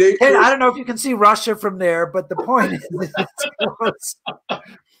every day. Hey, I don't know if you can see Russia from there, but the point is, it's close.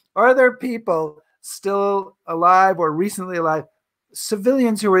 Are there people still alive or recently alive,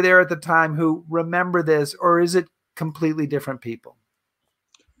 civilians who were there at the time, who remember this, or is it completely different people?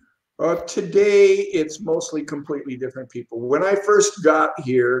 Today, it's mostly completely different people. When I first got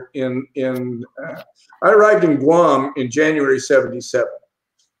here I arrived in Guam in January '77.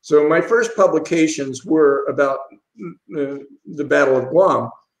 So my first publications were about the Battle of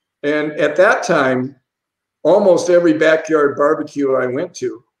Guam. And at that time, almost every backyard barbecue I went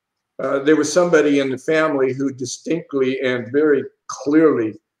to, there was somebody in the family who distinctly and very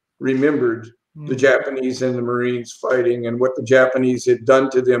clearly remembered the Japanese and the Marines fighting and what the Japanese had done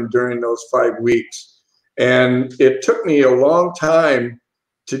to them during those 5 weeks. And it took me a long time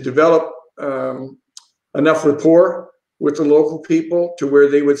to develop enough rapport with the local people to where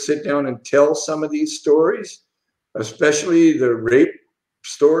they would sit down and tell some of these stories, especially the rape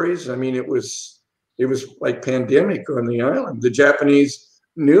stories. I mean, it was like pandemic on the island. The Japanese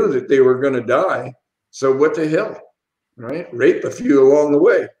knew that they were going to die. So what the hell, right? Rape a few along the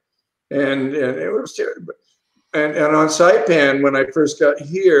way. And it was terrible. And on Saipan, when I first got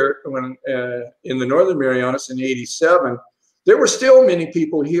here, in the Northern Marianas in '87, there were still many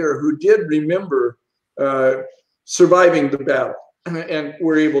people here who did remember surviving the battle and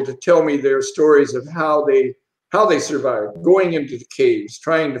were able to tell me their stories of how they survived, going into the caves,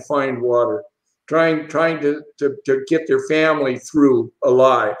 trying to find water, trying to get their family through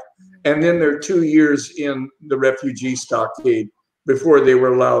alive. And then their 2 years in the refugee stockade before they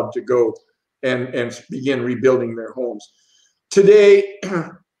were allowed to go and begin rebuilding their homes. Today,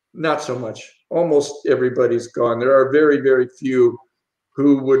 not so much. Almost everybody's gone. There are very, very few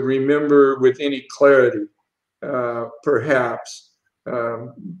who would remember with any clarity, perhaps,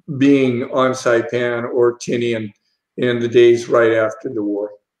 being on Saipan or Tinian in the days right after the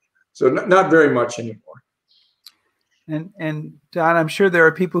war. So not very much anymore. And Don, I'm sure there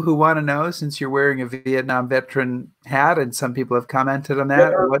are people who want to know, since you're wearing a Vietnam veteran hat, and some people have commented on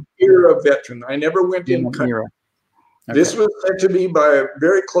that. What era veteran? I never went in. Okay. This was sent to me by a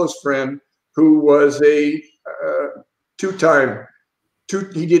very close friend who was a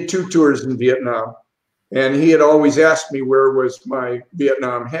he did 2 tours in Vietnam, and he had always asked me where was my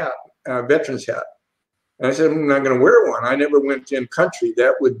Vietnam hat, veteran's hat. And I said, I'm not going to wear one. I never went in country.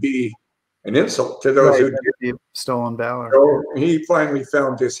 That would be an insult to those who did. Stolen valor. So he finally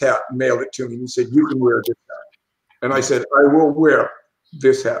found this hat and mailed it to me. He said, you can wear this hat. And I said, I will wear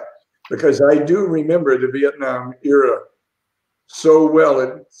this hat, because I do remember the Vietnam era so well.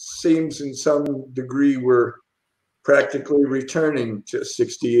 It seems in some degree we're practically returning to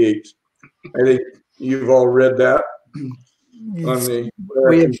 '68. I think you've all read that on the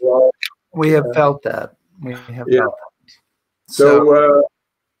we have felt that. We have felt that. So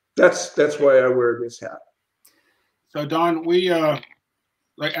that's why I wear this hat. So Don, we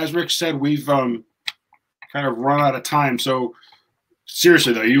like as Rick said, we've kind of run out of time. So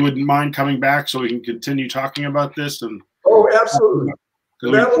seriously though, you wouldn't mind coming back so we can continue talking about this? And oh, absolutely. We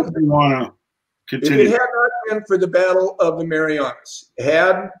want to continue. If it had not been for the Battle of the Marianas,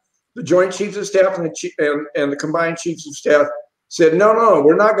 had the Joint Chiefs of Staff and the Combined Chiefs of Staff said, no,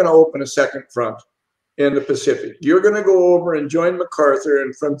 we're not going to open a second front in the Pacific. You're going to go over and join MacArthur,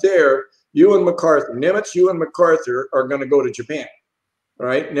 and from there, you and MacArthur, Nimitz, you and MacArthur are going to go to Japan. All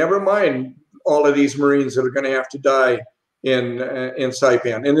right? Never mind all of these Marines that are going to have to die in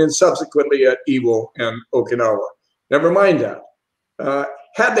Saipan, and then subsequently at Iwo and Okinawa. Never mind that.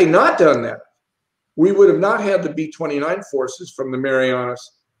 Had they not done that, we would have not had the B-29 forces from the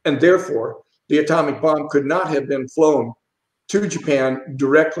Marianas, and therefore the atomic bomb could not have been flown to Japan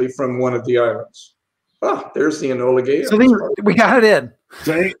directly from one of the islands. Ah, there's the Enola Gay. So we got it in.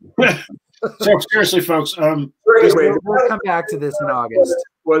 So seriously, folks, anyway, we'll come back to this in August.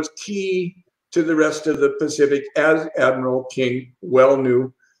 Was key to the rest of the Pacific, as Admiral King well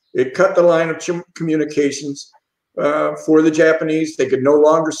knew. It cut the line of communications for the Japanese. They could no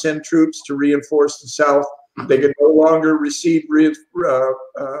longer send troops to reinforce the South. They could no longer receive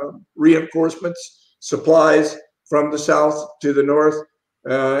reinforcements, supplies from the South to the North.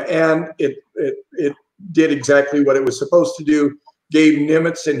 And it did exactly what it was supposed to do, gave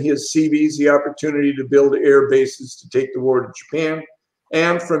Nimitz and his Seabees the opportunity to build air bases to take the war to Japan.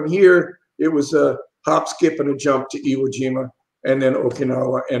 And from here, it was a hop, skip, and a jump to Iwo Jima and then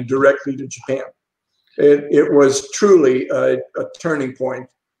Okinawa and directly to Japan. It was truly a turning point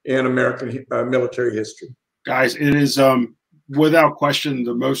in American military history. Guys, it is without question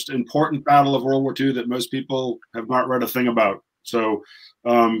the most important battle of World War II that most people have not read a thing about. So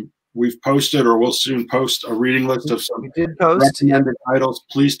we've posted, or we'll soon post, a reading list of some recommended titles.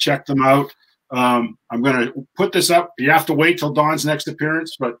 Please check them out. I'm going to put this up. You have to wait till Don's next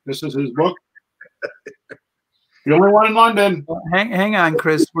appearance, but this is his book. The only one in London. Hang on,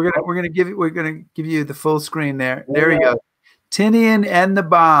 Chris. We're gonna give you the full screen there. There you go. Tinian and the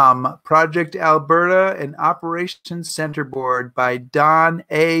Bomb, Project Alberta and Operations Centerboard by Don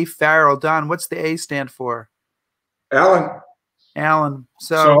A. Farrell. Don, what's the A stand for? Alan.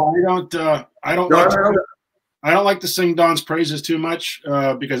 So I don't like to sing Don's praises too much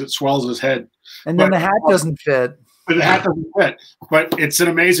because it swells his head. And then the hat doesn't fit. But the hat doesn't fit. But it's an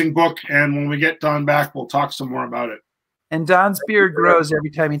amazing book, and when we get Don back, we'll talk some more about it. And Don's beard grows every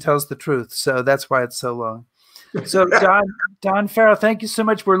time he tells the truth, so that's why it's so long. So Don Farrell, thank you so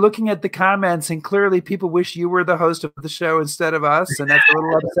much. We're looking at the comments, and clearly people wish you were the host of the show instead of us, and that's a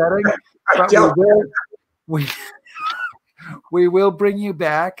little upsetting. But we will bring you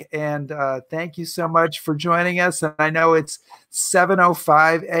back, and thank you so much for joining us. And I know it's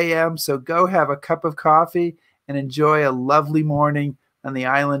 7:05 a.m., so go have a cup of coffee and enjoy a lovely morning on the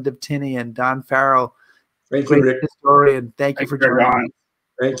island of Tinian. Don Farrell, thank you, Rick. Historian. Thank you for joining us.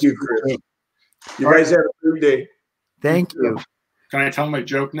 Thank you, Chris. You guys have a good day. Thank you. Can I tell my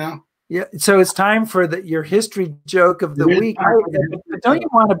joke now? Yeah. So it's time for your history joke of the week. Don't you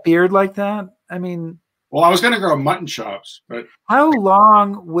want a beard like that? I mean, well, I was going to grow mutton chops, but how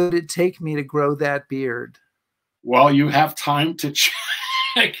long would it take me to grow that beard? Well, you have time to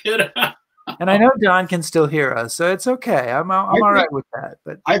check it out. And I know Don can still hear us, so it's okay. I'm all right with that.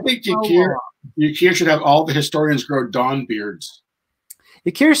 But I think Yakir should have all the historians grow Don beards.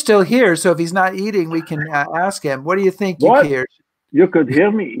 Yakir's still here, so if he's not eating, we can ask him. What do you think, Yakir? You could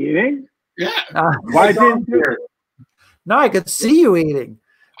hear me eating? Yeah. Why didn't you? No, I could see you eating,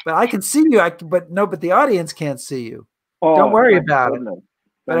 but I can see you. But the audience can't see you. Oh, don't worry about it.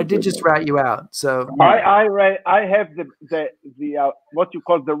 But I did just rat you out. So I have the what you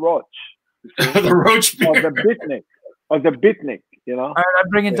call the roach. The roach beard. Or the bitnik, you know. All right, I'm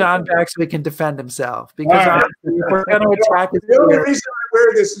bringing Don back so he can defend himself, because if we're going to attack his the only reason I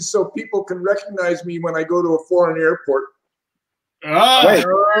wear this is so people can recognize me when I go to a foreign airport. Wait,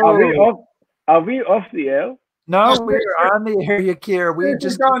 are we off the air? No, we're on the air, Yakir.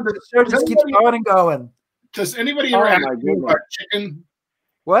 The show just keeps going and going. Does anybody ever ask you about chicken?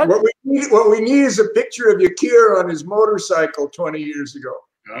 What we need is a picture of Yakir on his motorcycle 20 years ago.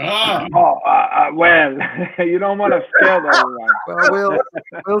 Well, you don't want to scare everyone. Well,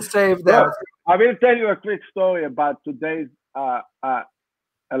 we'll save that. Look, I will tell you a quick story about today's.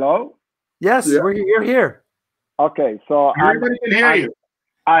 Hello? Yes, you're here. Okay, so everybody can hear you.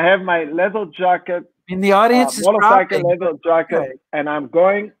 I have my leather jacket. In the audience is motorcycle leather jacket, and I'm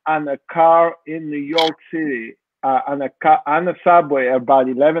going on a car in New York City on the subway about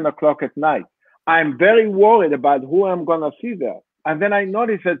 11 o'clock at night. I'm very worried about who I'm gonna see there. And then I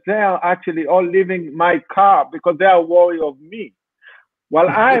noticed that they are actually all leaving my car because they are worried of me. Well,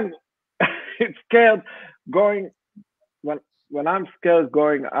 I'm scared going, when I'm scared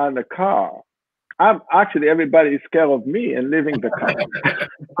going on the car, everybody is scared of me and leaving the car.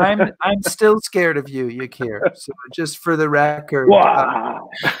 I'm still scared of you, Yakir. So just for the record, wow.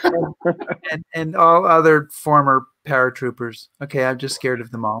 and all other former paratroopers. Okay, I'm just scared of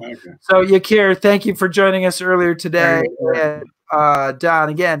them all. Okay. So Yakir, thank you for joining us earlier today. And Don,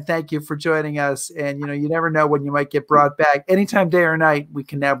 again, thank you for joining us. And you never know when you might get brought back. Anytime, day or night, we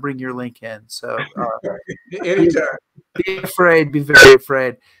can now bring your link in. So anytime. Be afraid. Be very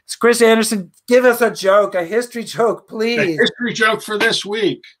afraid. It's Chris Anderson. Give us a joke, a history joke, please. A history joke for this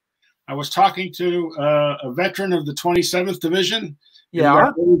week. I was talking to a veteran of the 27th Division. Yeah. He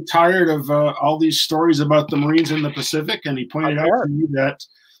got really tired of all these stories about the Marines in the Pacific, and he pointed out to me that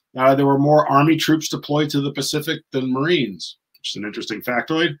there were more Army troops deployed to the Pacific than Marines, which is an interesting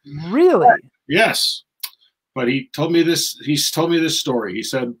factoid. Really? Yes. But he told me this. He's told me this story. He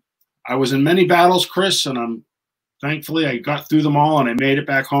said, "I was in many battles, Chris, and thankfully I got through them all and I made it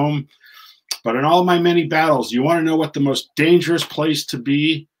back home. But in all my many battles, you want to know what the most dangerous place to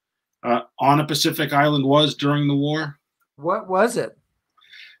be on a Pacific island was during the war? What was it?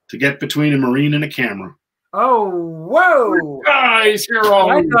 To get between a Marine and a camera." Oh, whoa! Guys, you're all.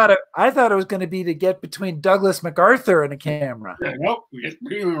 I thought it was going to be to get between Douglas MacArthur and a camera. Yeah, nope, we get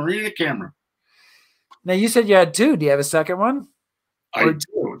between a Marine and a camera. Now you said you had two. Do you have a second one? I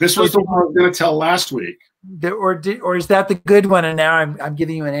do. This was the one I was going to tell last week. Or is that the good one? And now I'm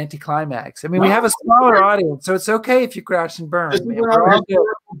giving you an anticlimax. I mean, we have a smaller audience, so it's okay if you crash and burn. This is our historical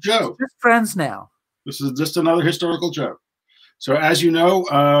joke. Just friends now. This is just another historical joke. So as you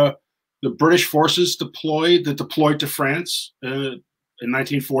know, the British forces deployed to France in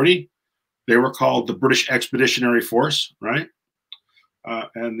 1940. They were called the British Expeditionary Force, right?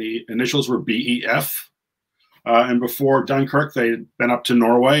 And the initials were BEF. And before Dunkirk, they had been up to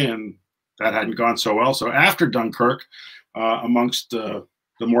Norway, and that hadn't gone so well. So after Dunkirk, amongst the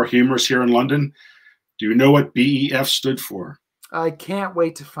more humorous here in London, do you know what BEF stood for? I can't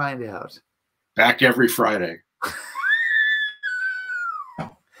wait to find out. Back every Friday.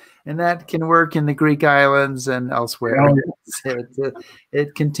 And that can work in the Greek islands and elsewhere. Oh, yeah.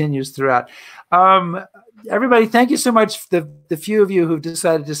 It continues throughout. Everybody, thank you so much. The few of you who've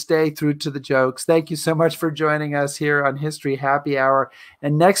decided to stay through to the jokes, thank you so much for joining us here on History Happy Hour.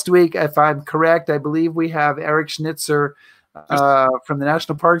 And next week, if I'm correct, I believe we have Eric Schnitzer from the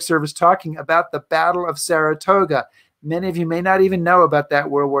National Park Service talking about the Battle of Saratoga. Many of you may not even know about that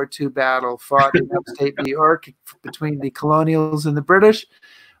World War II battle fought in upstate New York between the colonials and the British.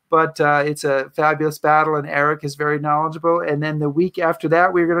 But it's a fabulous battle, and Eric is very knowledgeable. And then the week after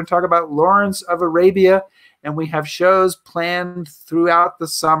that, we're going to talk about Lawrence of Arabia, and we have shows planned throughout the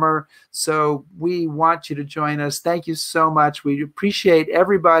summer. So we want you to join us. Thank you so much. We appreciate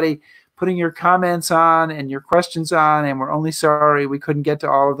everybody putting your comments on and your questions on, and we're only sorry we couldn't get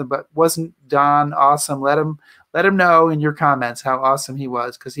to all of them. But wasn't Don awesome? Let him know in your comments how awesome he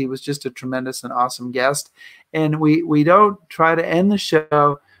was, because he was just a tremendous and awesome guest. And we don't try to end the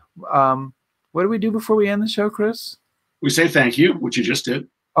show. What do we do before we end the show, Chris? We say thank you, which you just did.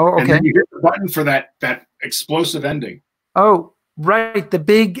 Oh, okay. And then you hit the button for that explosive ending. Oh, right, the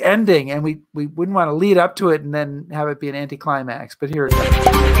big ending. And we wouldn't want to lead up to it and then have it be an anticlimax. But here it is.